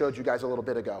I just showed you guys a little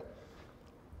bit ago.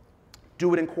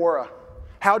 Do it in Quora.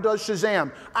 How does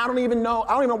Shazam? I don't even know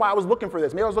why I was looking for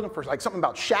this. Maybe I was looking for like something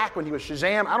about Shaq when he was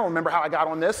Shazam. I don't remember how I got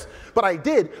on this, but I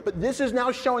did. But this is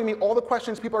now showing me all the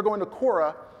questions people are going to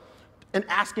Quora and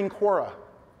asking Quora,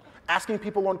 asking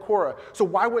people on Quora. So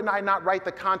why wouldn't I not write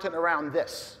the content around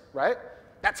this, right?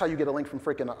 That's how you get a link from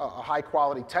freaking a high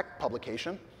quality tech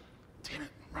publication. Damn it,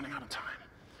 I'm running out of time.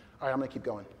 All right, I'm gonna keep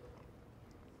going.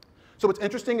 So what's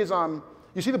interesting is,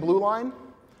 you see the blue line?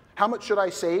 How much should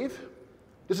I save?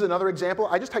 This is another example.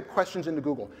 I just type questions into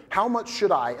Google. How much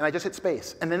should I? And I just hit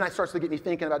space. And then that starts to get me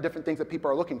thinking about different things that people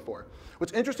are looking for.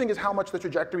 What's interesting is how much the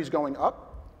trajectory is going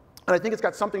up. And I think it's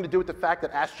got something to do with the fact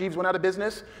that Ask Jeeves went out of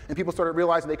business, and people started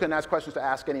realizing they couldn't ask questions to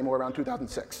ask anymore around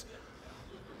 2006.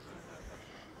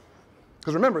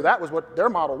 Because remember, that was what their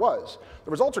model was.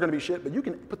 The results are going to be shit, but you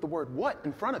can put the word what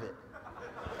in front of it.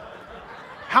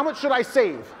 How much should I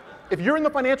save? If you're in the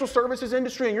financial services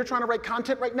industry and you're trying to write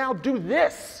content right now, do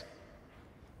this.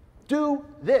 Do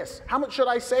this. How much should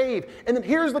I save? And then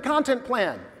here's the content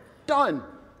plan. Done.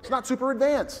 It's not super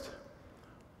advanced.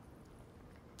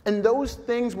 And those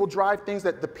things will drive things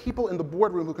that the people in the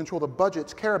boardroom who control the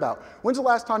budgets care about. When's the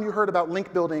last time you heard about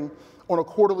link building on a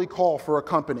quarterly call for a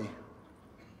company?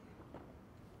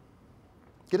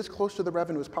 Get as close to the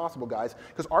revenue as possible, guys,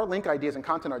 because our link ideas and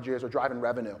content ideas are driving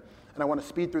revenue. And I want to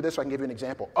speed through this so I can give you an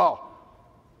example. Oh,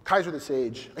 Kaiser the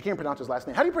Sage. I can't pronounce his last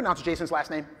name. How do you pronounce Jason's last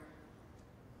name?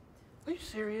 Are you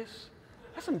serious?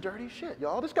 That's some dirty shit,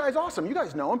 y'all. This guy's awesome. You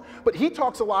guys know him. But he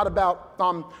talks a lot about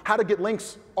how to get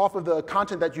links off of the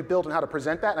content that you build and how to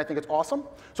present that, and I think it's awesome.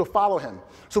 So follow him.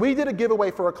 So we did a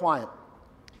giveaway for a client.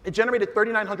 It generated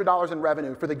 $3,900 in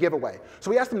revenue for the giveaway.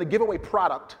 So we asked them to give away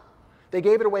product. They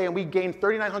gave it away, and we gained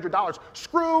 $3,900.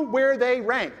 Screw where they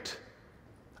ranked.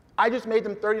 I just made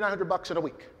them $3,900 in a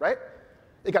week, right?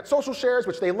 They got social shares,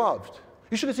 which they loved.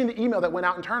 You should have seen the email that went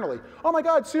out internally. Oh my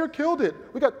God, Sear killed it.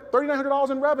 We got $3,900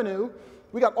 in revenue.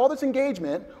 We got all this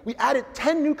engagement. We added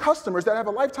 10 new customers that have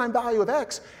a lifetime value of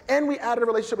X, and we added a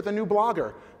relationship with a new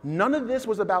blogger. None of this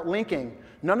was about linking.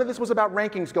 None of this was about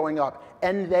rankings going up,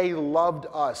 and they loved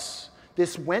us.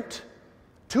 This went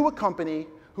to a company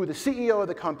who the CEO of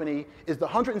the company is the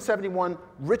 171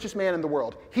 richest man in the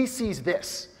world. He sees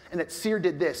this, and that Sear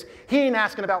did this. He ain't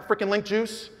asking about frickin' link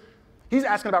juice. He's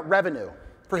asking about revenue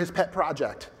for his pet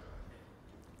project,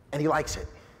 and he likes it.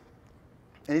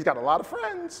 And he's got a lot of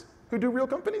friends who do real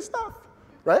company stuff,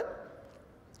 right?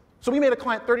 So we made a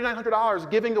client $3,900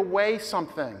 giving away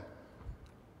something.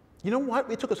 You know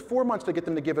what? It took us 4 months to get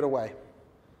them to give it away.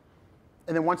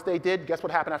 And then once they did, guess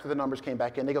what happened after the numbers came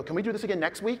back in? They go, can we do this again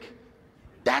next week?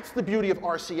 That's the beauty of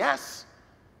RCS.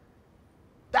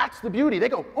 That's the beauty. They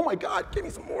go, oh my God, give me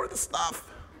some more of the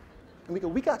stuff. And we go,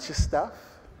 we got your stuff.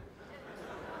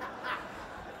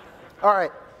 All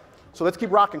right, so let's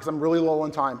keep rocking because I'm really low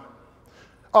on time.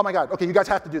 Oh my God, okay, you guys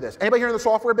have to do this. Anybody here in the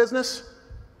software business?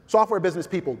 Software business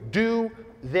people, do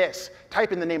this.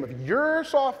 Type in the name of your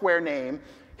software name,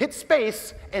 hit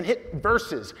space, and hit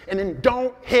verses, and then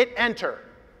don't hit enter.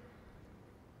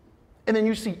 And then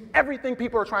you see everything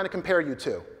people are trying to compare you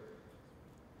to.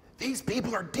 These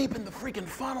people are deep in the freaking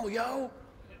funnel, yo.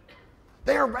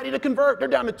 They are ready to convert. They're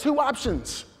down to 2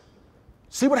 options.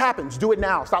 See what happens. Do it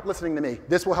now. Stop listening to me.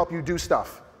 This will help you do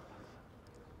stuff.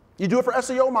 You do it for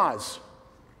SEO Moz.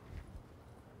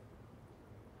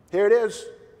 Here it is.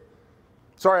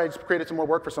 Sorry, I just created some more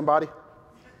work for somebody.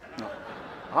 No,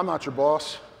 I'm not your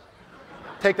boss.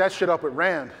 Take that shit up with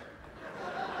Rand.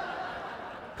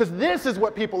 Because this is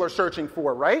what people are searching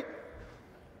for, right?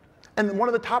 And one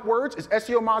of the top words is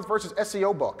SEO Moz versus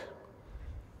SEO book.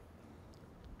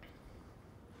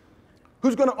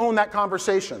 Who's going to own that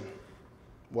conversation?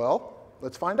 Well,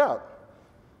 let's find out.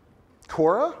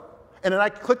 Quora? And then I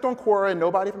clicked on Quora, and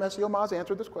nobody from SEO Moz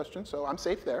answered this question, so I'm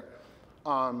safe there.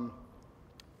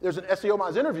 There's an SEO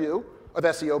Moz interview of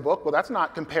SEO book. Well, that's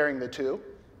not comparing the two,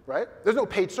 right? There's no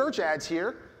paid search ads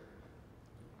here.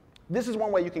 This is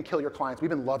one way you can kill your clients. We've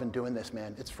been loving doing this,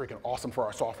 man. It's freaking awesome for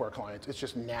our software clients. It's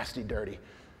just nasty dirty.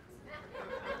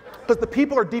 Because the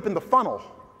people are deep in the funnel.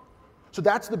 So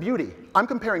that's the beauty. I'm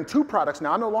comparing 2 products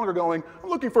now. I'm no longer going, I'm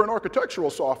looking for an architectural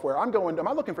software. I'm going, am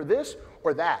I looking for this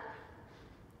or that?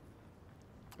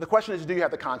 The question is, do you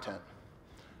have the content?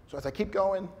 So as I keep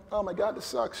going, oh my God, this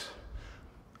sucks.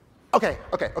 Okay.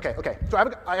 So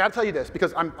I gotta tell you this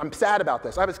because I'm sad about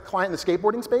this. I have a client in the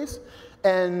skateboarding space,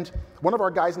 and one of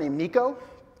our guys named Nico,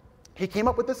 he came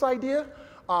up with this idea.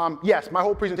 Yes, my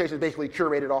whole presentation is basically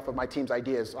curated off of my team's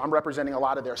ideas. I'm representing a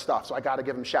lot of their stuff, so I gotta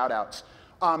give him shout outs.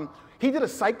 He did a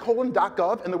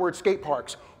site:/.gov and the word skate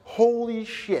parks. Holy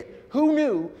shit. Who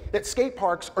knew that skate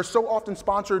parks are so often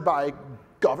sponsored by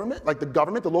government, like the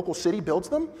government, the local city builds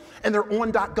them, and they're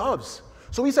on .govs.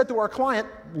 So we said to our client,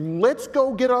 let's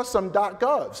go get us some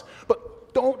 .govs,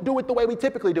 but don't do it the way we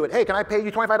typically do it. Hey, can I pay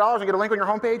you $25 and get a link on your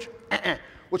homepage?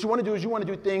 What you want to do is you want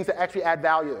to do things that actually add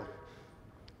value.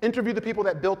 Interview the people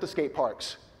that built the skate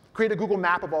parks. Create a Google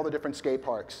map of all the different skate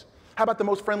parks. How about the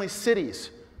most friendly cities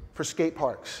for skate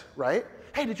parks, right?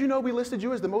 Hey, did you know we listed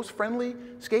you as the most friendly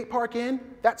skate park in?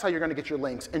 That's how you're going to get your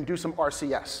links and do some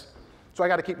RCS. So I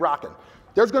got to keep rocking.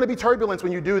 There's going to be turbulence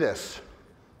when you do this.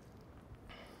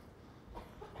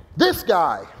 This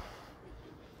guy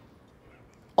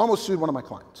almost sued one of my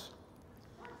clients.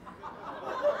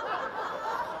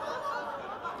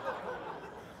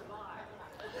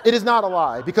 It is not a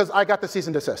lie, because I got the cease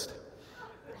and desist.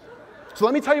 So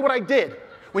let me tell you what I did.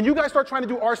 When you guys start trying to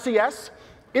do RCS,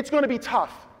 it's going to be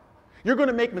tough. You're going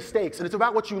to make mistakes, and it's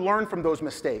about what you learn from those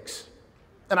mistakes.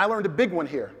 And I learned a big one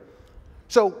here.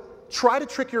 So try to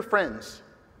trick your friends.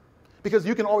 Because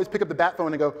you can always pick up the bat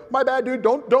phone and go, my bad, dude,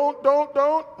 don't,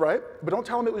 right? But don't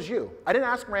tell them it was you. I didn't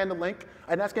ask Rand to link.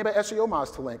 I didn't ask anybody at SEO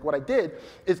Moz to link. What I did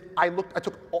is I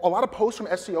took a lot of posts from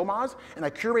SEO Moz and I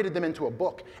curated them into a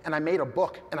book. And I made a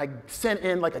book and I sent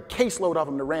in like a caseload of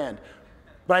them to Rand.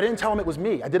 But I didn't tell them it was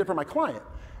me. I did it for my client.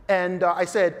 And I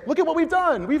said, look at what we've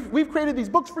done. We've created these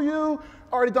books for you,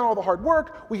 already done all the hard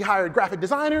work. We hired graphic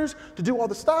designers to do all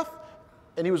the stuff.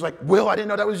 And he was like, Will, I didn't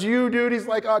know that was you, dude. He's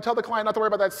like, tell the client not to worry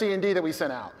about that C&D that we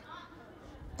sent out.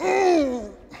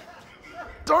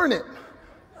 Darn it.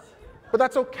 But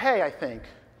that's okay, I think.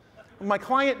 My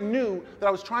client knew that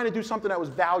I was trying to do something that was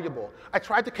valuable. I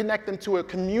tried to connect them to a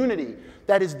community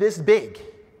that is this big.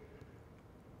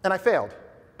 And I failed.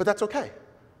 But that's okay.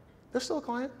 They're still a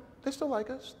client. They still like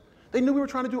us. They knew we were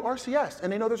trying to do RCS,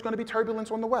 and they know there's going to be turbulence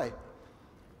on the way.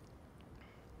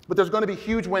 But there's going to be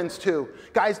huge wins too.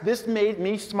 Guys, this made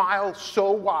me smile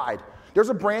so wide. There's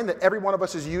a brand that every one of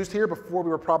us has used here before we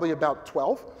were probably about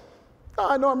 12.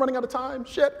 I know I'm running out of time.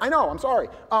 Shit, I know, I'm sorry.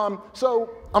 So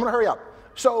I'm going to hurry up.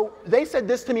 So they said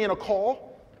this to me in a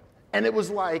call, and it was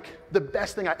like the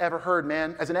best thing I ever heard,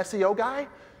 man. As an SEO guy,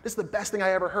 this is the best thing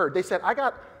I ever heard. They said, I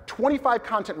got 25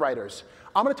 content writers.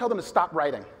 I'm going to tell them to stop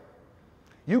writing.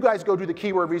 You guys go do the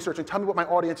keyword research and tell me what my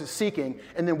audience is seeking,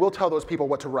 and then we'll tell those people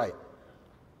what to write.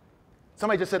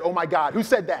 Somebody just said, oh my God, who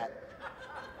said that?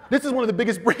 This is one of the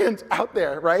biggest brands out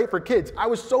there, right, for kids. I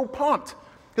was so pumped,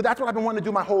 because that's what I've been wanting to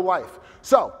do my whole life.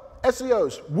 So,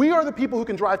 SEOs, we are the people who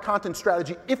can drive content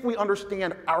strategy if we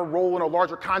understand our role in a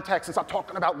larger context and stop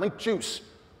talking about link juice.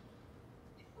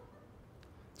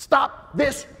 Stop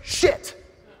this shit.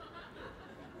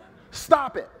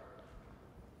 Stop it.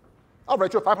 I'll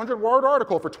write you a 500-word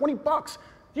article for 20 bucks.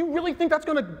 Do you really think that's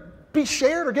going to be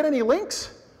shared or get any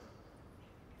links?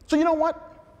 So you know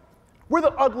what? We're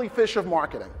the ugly fish of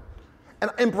marketing.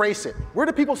 And embrace it. We're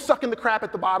the people sucking the crap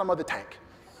at the bottom of the tank.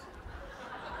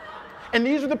 And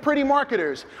these are the pretty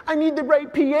marketers. I need the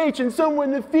right pH and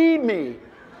someone to feed me.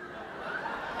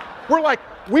 We're like,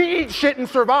 we eat shit and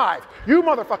survive. You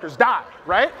motherfuckers die,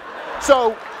 right?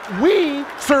 So we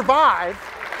survive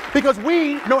because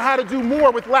we know how to do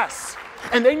more with less.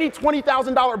 And they need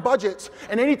 $20,000 budgets,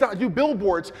 and they need to do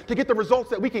billboards to get the results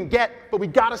that we can get, but we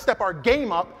gotta step our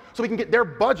game up so we can get their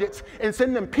budgets and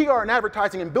send them PR and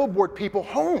advertising and billboard people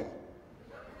home.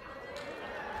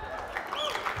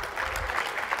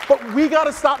 But we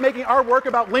gotta stop making our work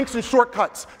about links and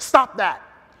shortcuts. Stop that.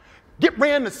 Get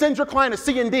Rand to send your client a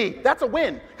C&D. That's a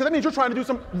win, because that means you're trying to do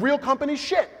some real company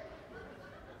shit.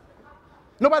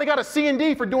 Nobody got a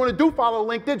C&D for doing a do-follow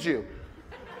link, did you?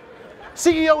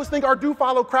 CEOs think our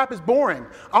do-follow crap is boring.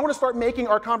 I want to start making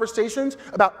our conversations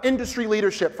about industry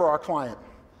leadership for our client.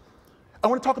 I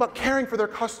want to talk about caring for their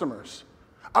customers.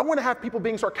 I want to have people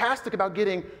being sarcastic about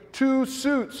getting 2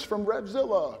 suits from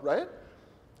Revzilla, right?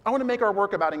 I want to make our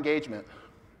work about engagement.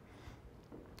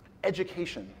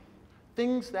 Education.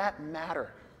 Things that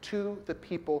matter to the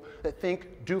people that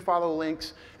think do-follow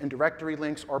links and directory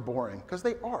links are boring, because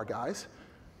they are, guys.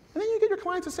 And then you get your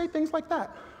clients to say things like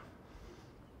that.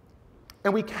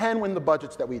 And we can win the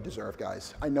budgets that we deserve,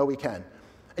 guys. I know we can.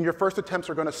 And your first attempts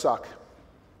are going to suck.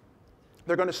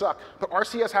 They're going to suck. But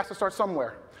RCS has to start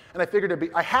somewhere. And I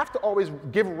figured I have to always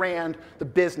give Rand the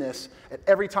business at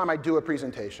every time I do a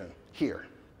presentation here.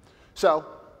 So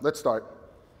let's start.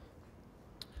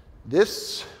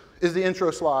 This is the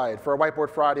intro slide for a Whiteboard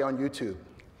Friday on YouTube.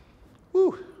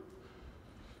 Woo.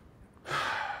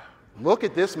 Look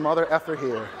at this mother effer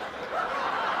here.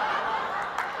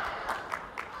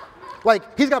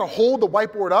 Like, he's got to hold the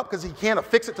whiteboard up because he can't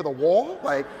affix it to the wall.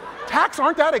 Like, tacks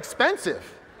aren't that expensive.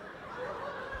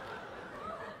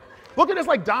 Look at this,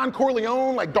 like, Don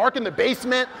Corleone, like, dark in the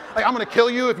basement. Like, I'm going to kill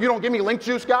you if you don't give me link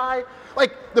juice guy.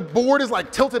 Like, the board is,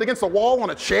 like, tilted against the wall on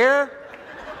a chair.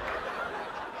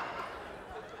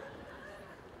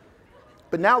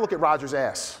 But now look at Roger's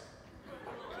ass.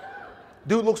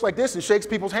 Dude looks like this and shakes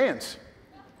people's hands.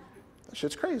 That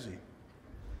shit's crazy.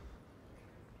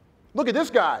 Look at this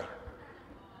guy.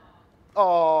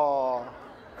 Oh,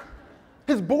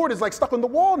 his board is like stuck on the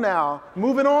wall now.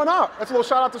 Moving on up. That's a little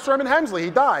shout out to Sherman Hemsley. He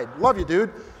died. Love you,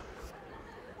 dude.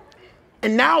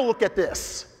 And now look at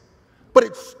this. But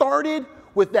it started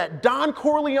with that Don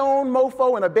Corleone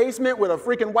mofo in a basement with a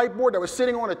freaking whiteboard that was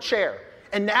sitting on a chair.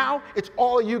 And now it's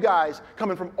all of you guys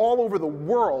coming from all over the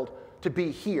world to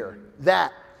be here.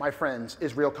 That, my friends,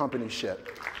 is real company shit.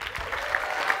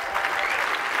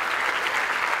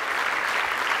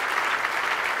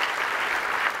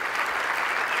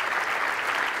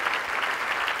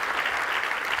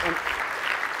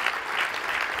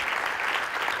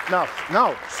 No,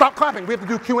 stop clapping. We have to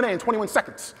do Q&A in 21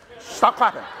 seconds. Stop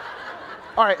clapping.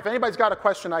 All right, if anybody's got a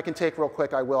question I can take real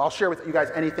quick, I will. I'll share with you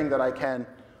guys anything that I can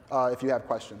if you have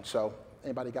questions. So,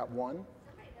 anybody got one?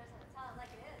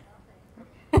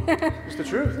 It's the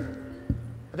truth.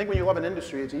 I think when you love an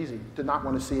industry, it's easy to not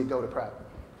want to see it go to crap.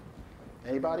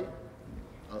 Anybody?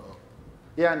 Uh-oh.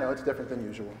 Yeah, no, it's different than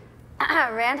usual.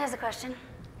 Rand has a question.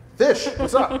 Fish,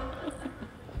 what's up? All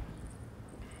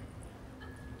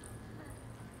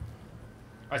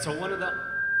right, so one of the,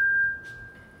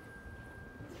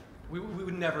 we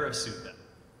would never have sued them.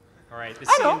 All right, the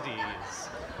C&Ds.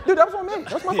 Dude, that was on me.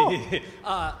 That's my fault.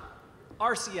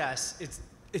 RCS,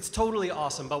 it's totally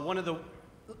awesome, but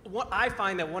what I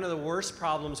find that one of the worst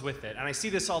problems with it, and I see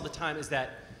this all the time, is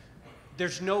that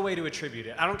there's no way to attribute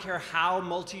it. I don't care how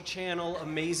multi-channel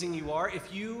amazing you are.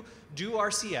 If you do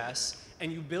RCS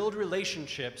and you build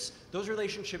relationships, those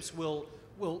relationships will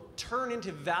turn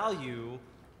into value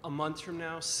a month from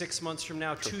now, 6 months from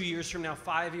now, 2 years from now,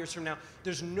 5 years from now.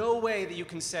 There's no way that you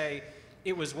can say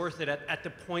it was worth it at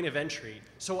the point of entry.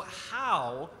 So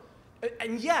how,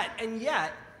 and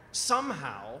yet,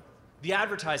 somehow, the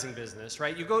advertising business,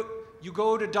 right? You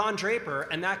go to Don Draper,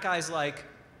 and that guy's like,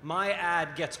 my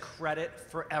ad gets credit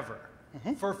forever.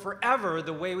 For forever,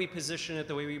 the way we position it,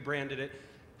 the way we branded it.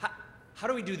 How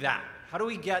do we do that? How do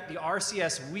we get the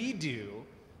RCS we do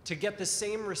to get the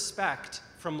same respect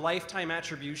from lifetime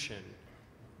attribution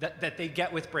that they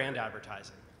get with brand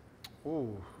advertising?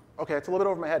 Ooh. Okay, it's a little bit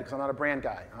over my head because I'm not a brand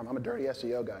guy. I'm a dirty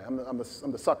SEO guy. I'm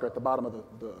the sucker at the bottom of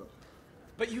the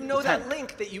But you know that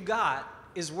link that you got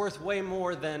is worth way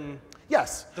more than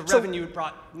the revenue it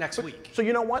brought next week. So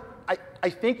you know what? I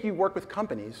think you work with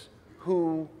companies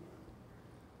who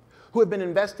have been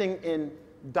investing in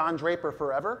Don Draper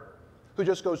forever, who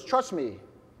just goes, trust me,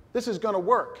 this is going to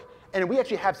work. And we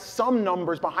actually have some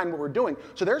numbers behind what we're doing.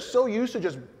 So they're so used to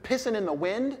just pissing in the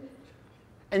wind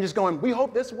and just going, we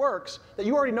hope this works, that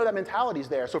you already know that mentality's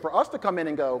there. So for us to come in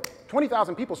and go,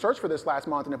 20,000 people searched for this last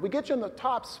month, and if we get you in the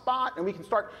top spot and we can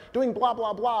start doing blah,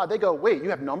 blah, blah, they go, wait, you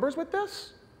have numbers with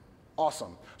this?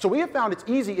 Awesome. So we have found it's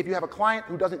easy if you have a client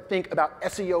who doesn't think about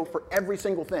SEO for every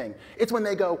single thing. It's when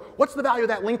they go, what's the value of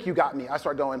that link you got me? I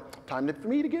start going, time for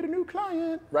me to get a new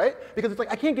client, right? Because it's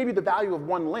like, I can't give you the value of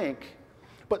one link.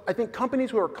 But I think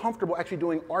companies who are comfortable actually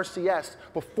doing RCS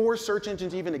before search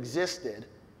engines even existed,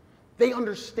 they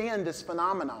understand this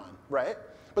phenomenon, right?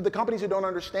 But the companies who don't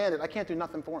understand it, I can't do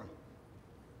nothing for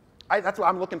them. That's what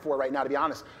I'm looking for right now, to be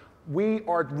honest. We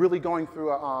are really going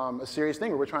through a serious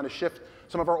thing where we're trying to shift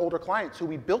some of our older clients who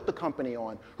we built the company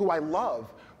on, who I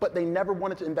love, but they never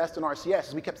wanted to invest in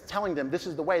RCS. We kept telling them, this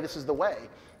is the way, this is the way.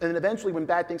 And then eventually when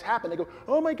bad things happen, they go,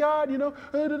 oh my God, you know,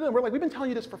 we're like, we've been telling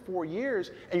you this for 4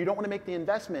 years, and you don't want to make the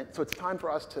investment, so it's time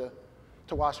for us to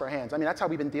wash our hands. I mean, that's how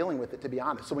we've been dealing with it, to be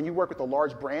honest. So when you work with a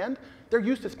large brand, they're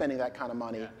used to spending that kind of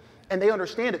money. Yeah. And they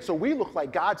understand it, so we look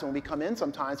like gods when we come in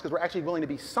sometimes because we're actually willing to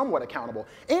be somewhat accountable.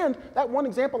 And that one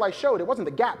example I showed, it wasn't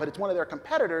the Gap, but it's one of their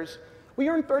competitors. We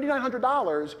earned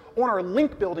 $3,900 on our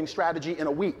link building strategy in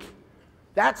a week.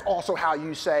 That's also how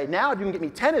you say, now if you can get me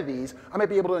 10 of these, I might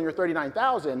be able to earn your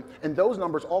 $39,000, and those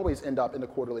numbers always end up in the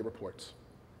quarterly reports.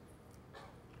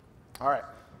 All right.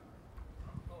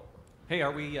 Hey,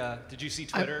 are we, did you see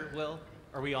Twitter, Will?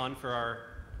 Are we on for our,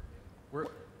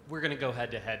 we're going to go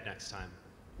head to head next time.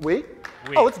 We?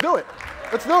 Oh, let's do it.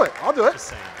 Let's do it. I'll do it. Just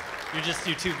saying.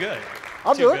 You're too good.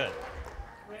 I'll do it.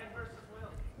 Rand versus Will.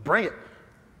 Bring it.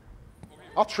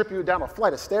 I'll trip you down a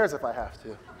flight of stairs if I have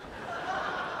to.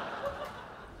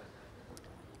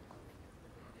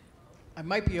 I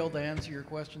might be able to answer your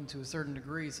question to a certain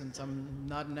degree since I'm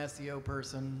not an SEO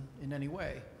person in any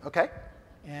way. Okay.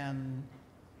 And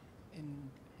in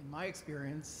my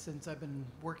experience, since I've been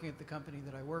working at the company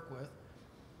that I work with,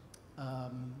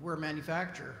 we're a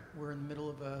manufacturer. We're in the middle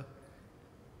of a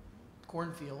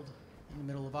cornfield in the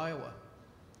middle of Iowa.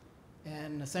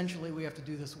 And essentially, we have to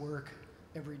do this work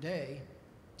every day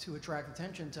to attract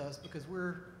attention to us because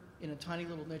we're in a tiny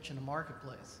little niche in a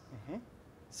marketplace. Mm-hmm.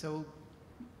 So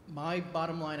my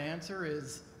bottom line answer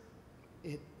is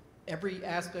every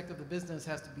aspect of the business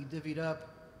has to be divvied up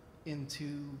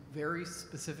into very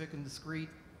specific and discrete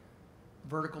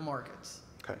vertical markets.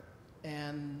 Okay.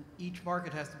 And each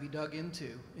market has to be dug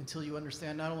into until you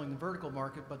understand not only the vertical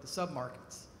market, but the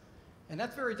sub-markets. And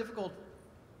that's very difficult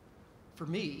for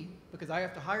me because I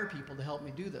have to hire people to help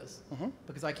me do this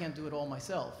because I can't do it all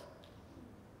myself.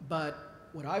 But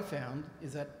what I've found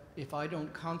is that if I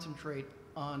don't concentrate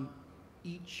on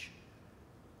each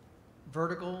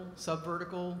vertical,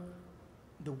 sub-vertical,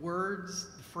 the words,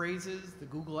 the phrases, the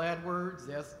Google AdWords,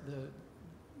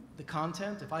 the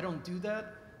content, if I don't do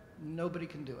that, nobody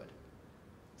can do it.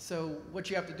 So what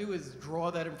you have to do is draw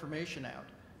that information out.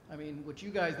 I mean, what you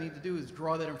guys need to do is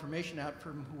draw that information out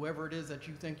from whoever it is that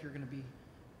you think you're going to be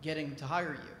getting to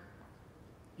hire you.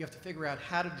 You have to figure out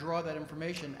how to draw that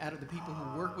information out of the people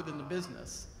who work within the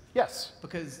business. Yes.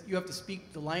 Because you have to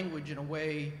speak the language in a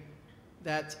way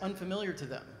that's unfamiliar to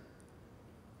them.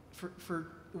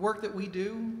 For the work that we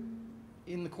do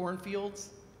in the cornfields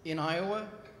in Iowa,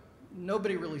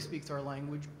 nobody really speaks our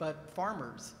language but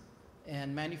farmers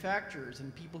and manufacturers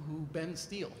and people who bend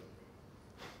steel.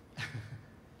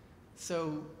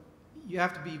 So you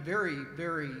have to be very,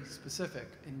 very specific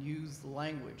and use the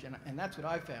language, and that's what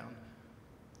I found.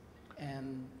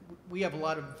 And we have a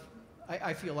lot of,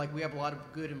 I feel like we have a lot of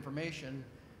good information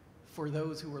for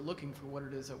those who are looking for what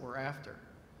it is that we're after.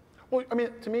 Well, I mean,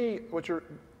 to me,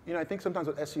 I think sometimes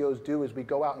what SEOs do is we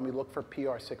go out and we look for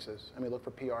PR6s and we look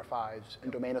for PR5s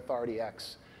and domain authority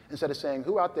X, instead of saying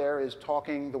who out there is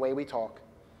talking the way we talk,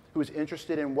 who is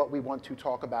interested in what we want to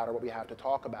talk about or what we have to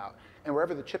talk about. And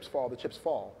wherever the chips fall, the chips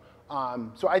fall.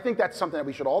 So I think that's something that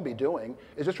we should all be doing,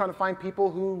 is just trying to find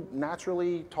people who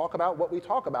naturally talk about what we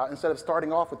talk about, instead of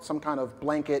starting off with some kind of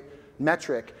blanket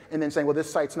metric and then saying, well,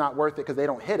 this site's not worth it because they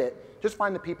don't hit it. Just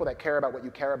find the people that care about what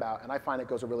you care about, and I find it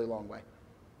goes a really long way.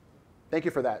 Thank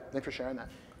you for that. Thanks for sharing that.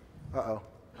 Uh-oh.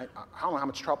 I don't know how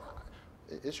much trouble.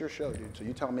 It's your show, dude, so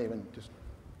you tell me.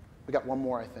 We got one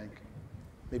more, I think.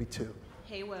 Maybe two.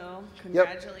 Hey, Will.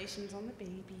 Congratulations on the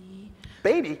baby.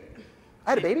 Baby? I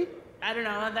had a baby? I don't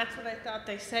know. That's what I thought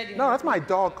they said. No, that's my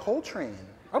dog, Coltrane.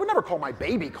 I would never call my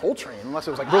baby Coltrane unless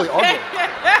it was like really ugly.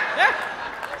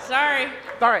 Sorry.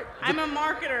 All right. I'm a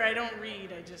marketer. I don't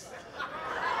read. I just.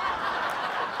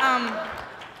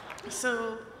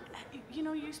 So,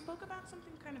 you spoke about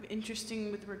something kind of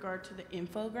interesting with regard to the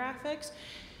infographics.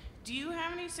 Do you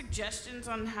have any suggestions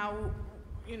on how,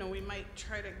 we might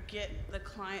try to get the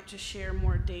client to share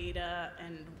more data,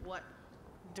 and what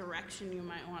direction you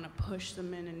might want to push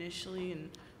them in initially, and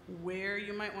where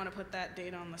you might want to put that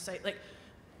data on the site? Like,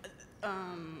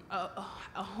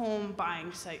 a home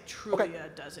buying site,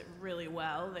 Trulia, does it really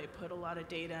well. They put a lot of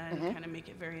data and kind of make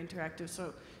it very interactive.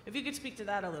 So if you could speak to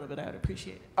that a little bit, I would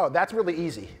appreciate it. Oh, that's really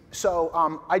easy. So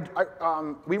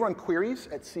we run queries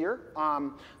at Seer.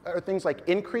 Things like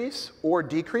increase or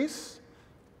decrease,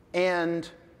 and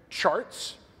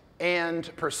charts,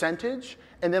 and percentage,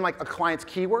 and then like a client's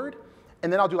keyword.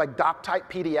 And then I'll do like doc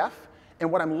type PDF.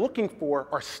 And what I'm looking for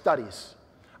are studies.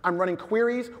 I'm running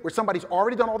queries where somebody's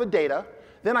already done all the data.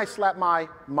 Then I slap my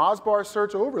MozBar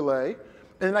search overlay, and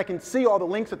then I can see all the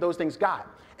links that those things got.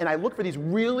 And I look for these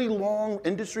really long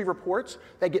industry reports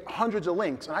that get hundreds of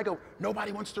links. And I go,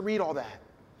 nobody wants to read all that.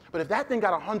 But if that thing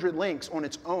got 100 links on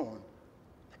its own,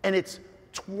 and it's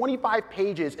 25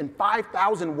 pages and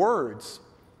 5,000 words,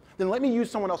 then let me use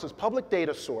someone else's public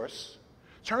data source,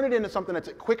 turn it into something that's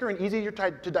quicker and easier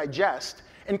to digest,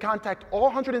 and contact all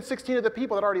 116 of the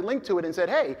people that already linked to it and said,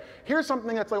 hey, here's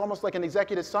something that's like almost like an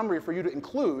executive summary for you to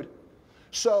include.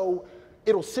 So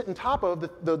it'll sit on top of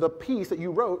the piece that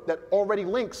you wrote that already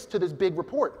links to this big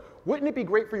report. Wouldn't it be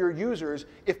great for your users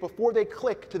if before they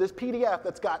click to this PDF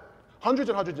that's got hundreds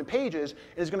and hundreds of pages, and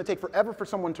is going to take forever for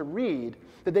someone to read,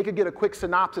 that they could get a quick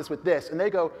synopsis with this? And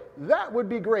they go, that would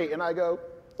be great. And I go,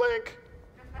 link.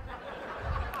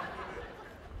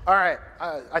 All right,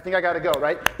 I think I got to go,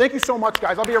 right? Thank you so much,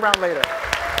 guys. I'll be around later.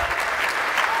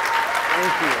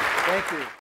 Thank you. Thank you.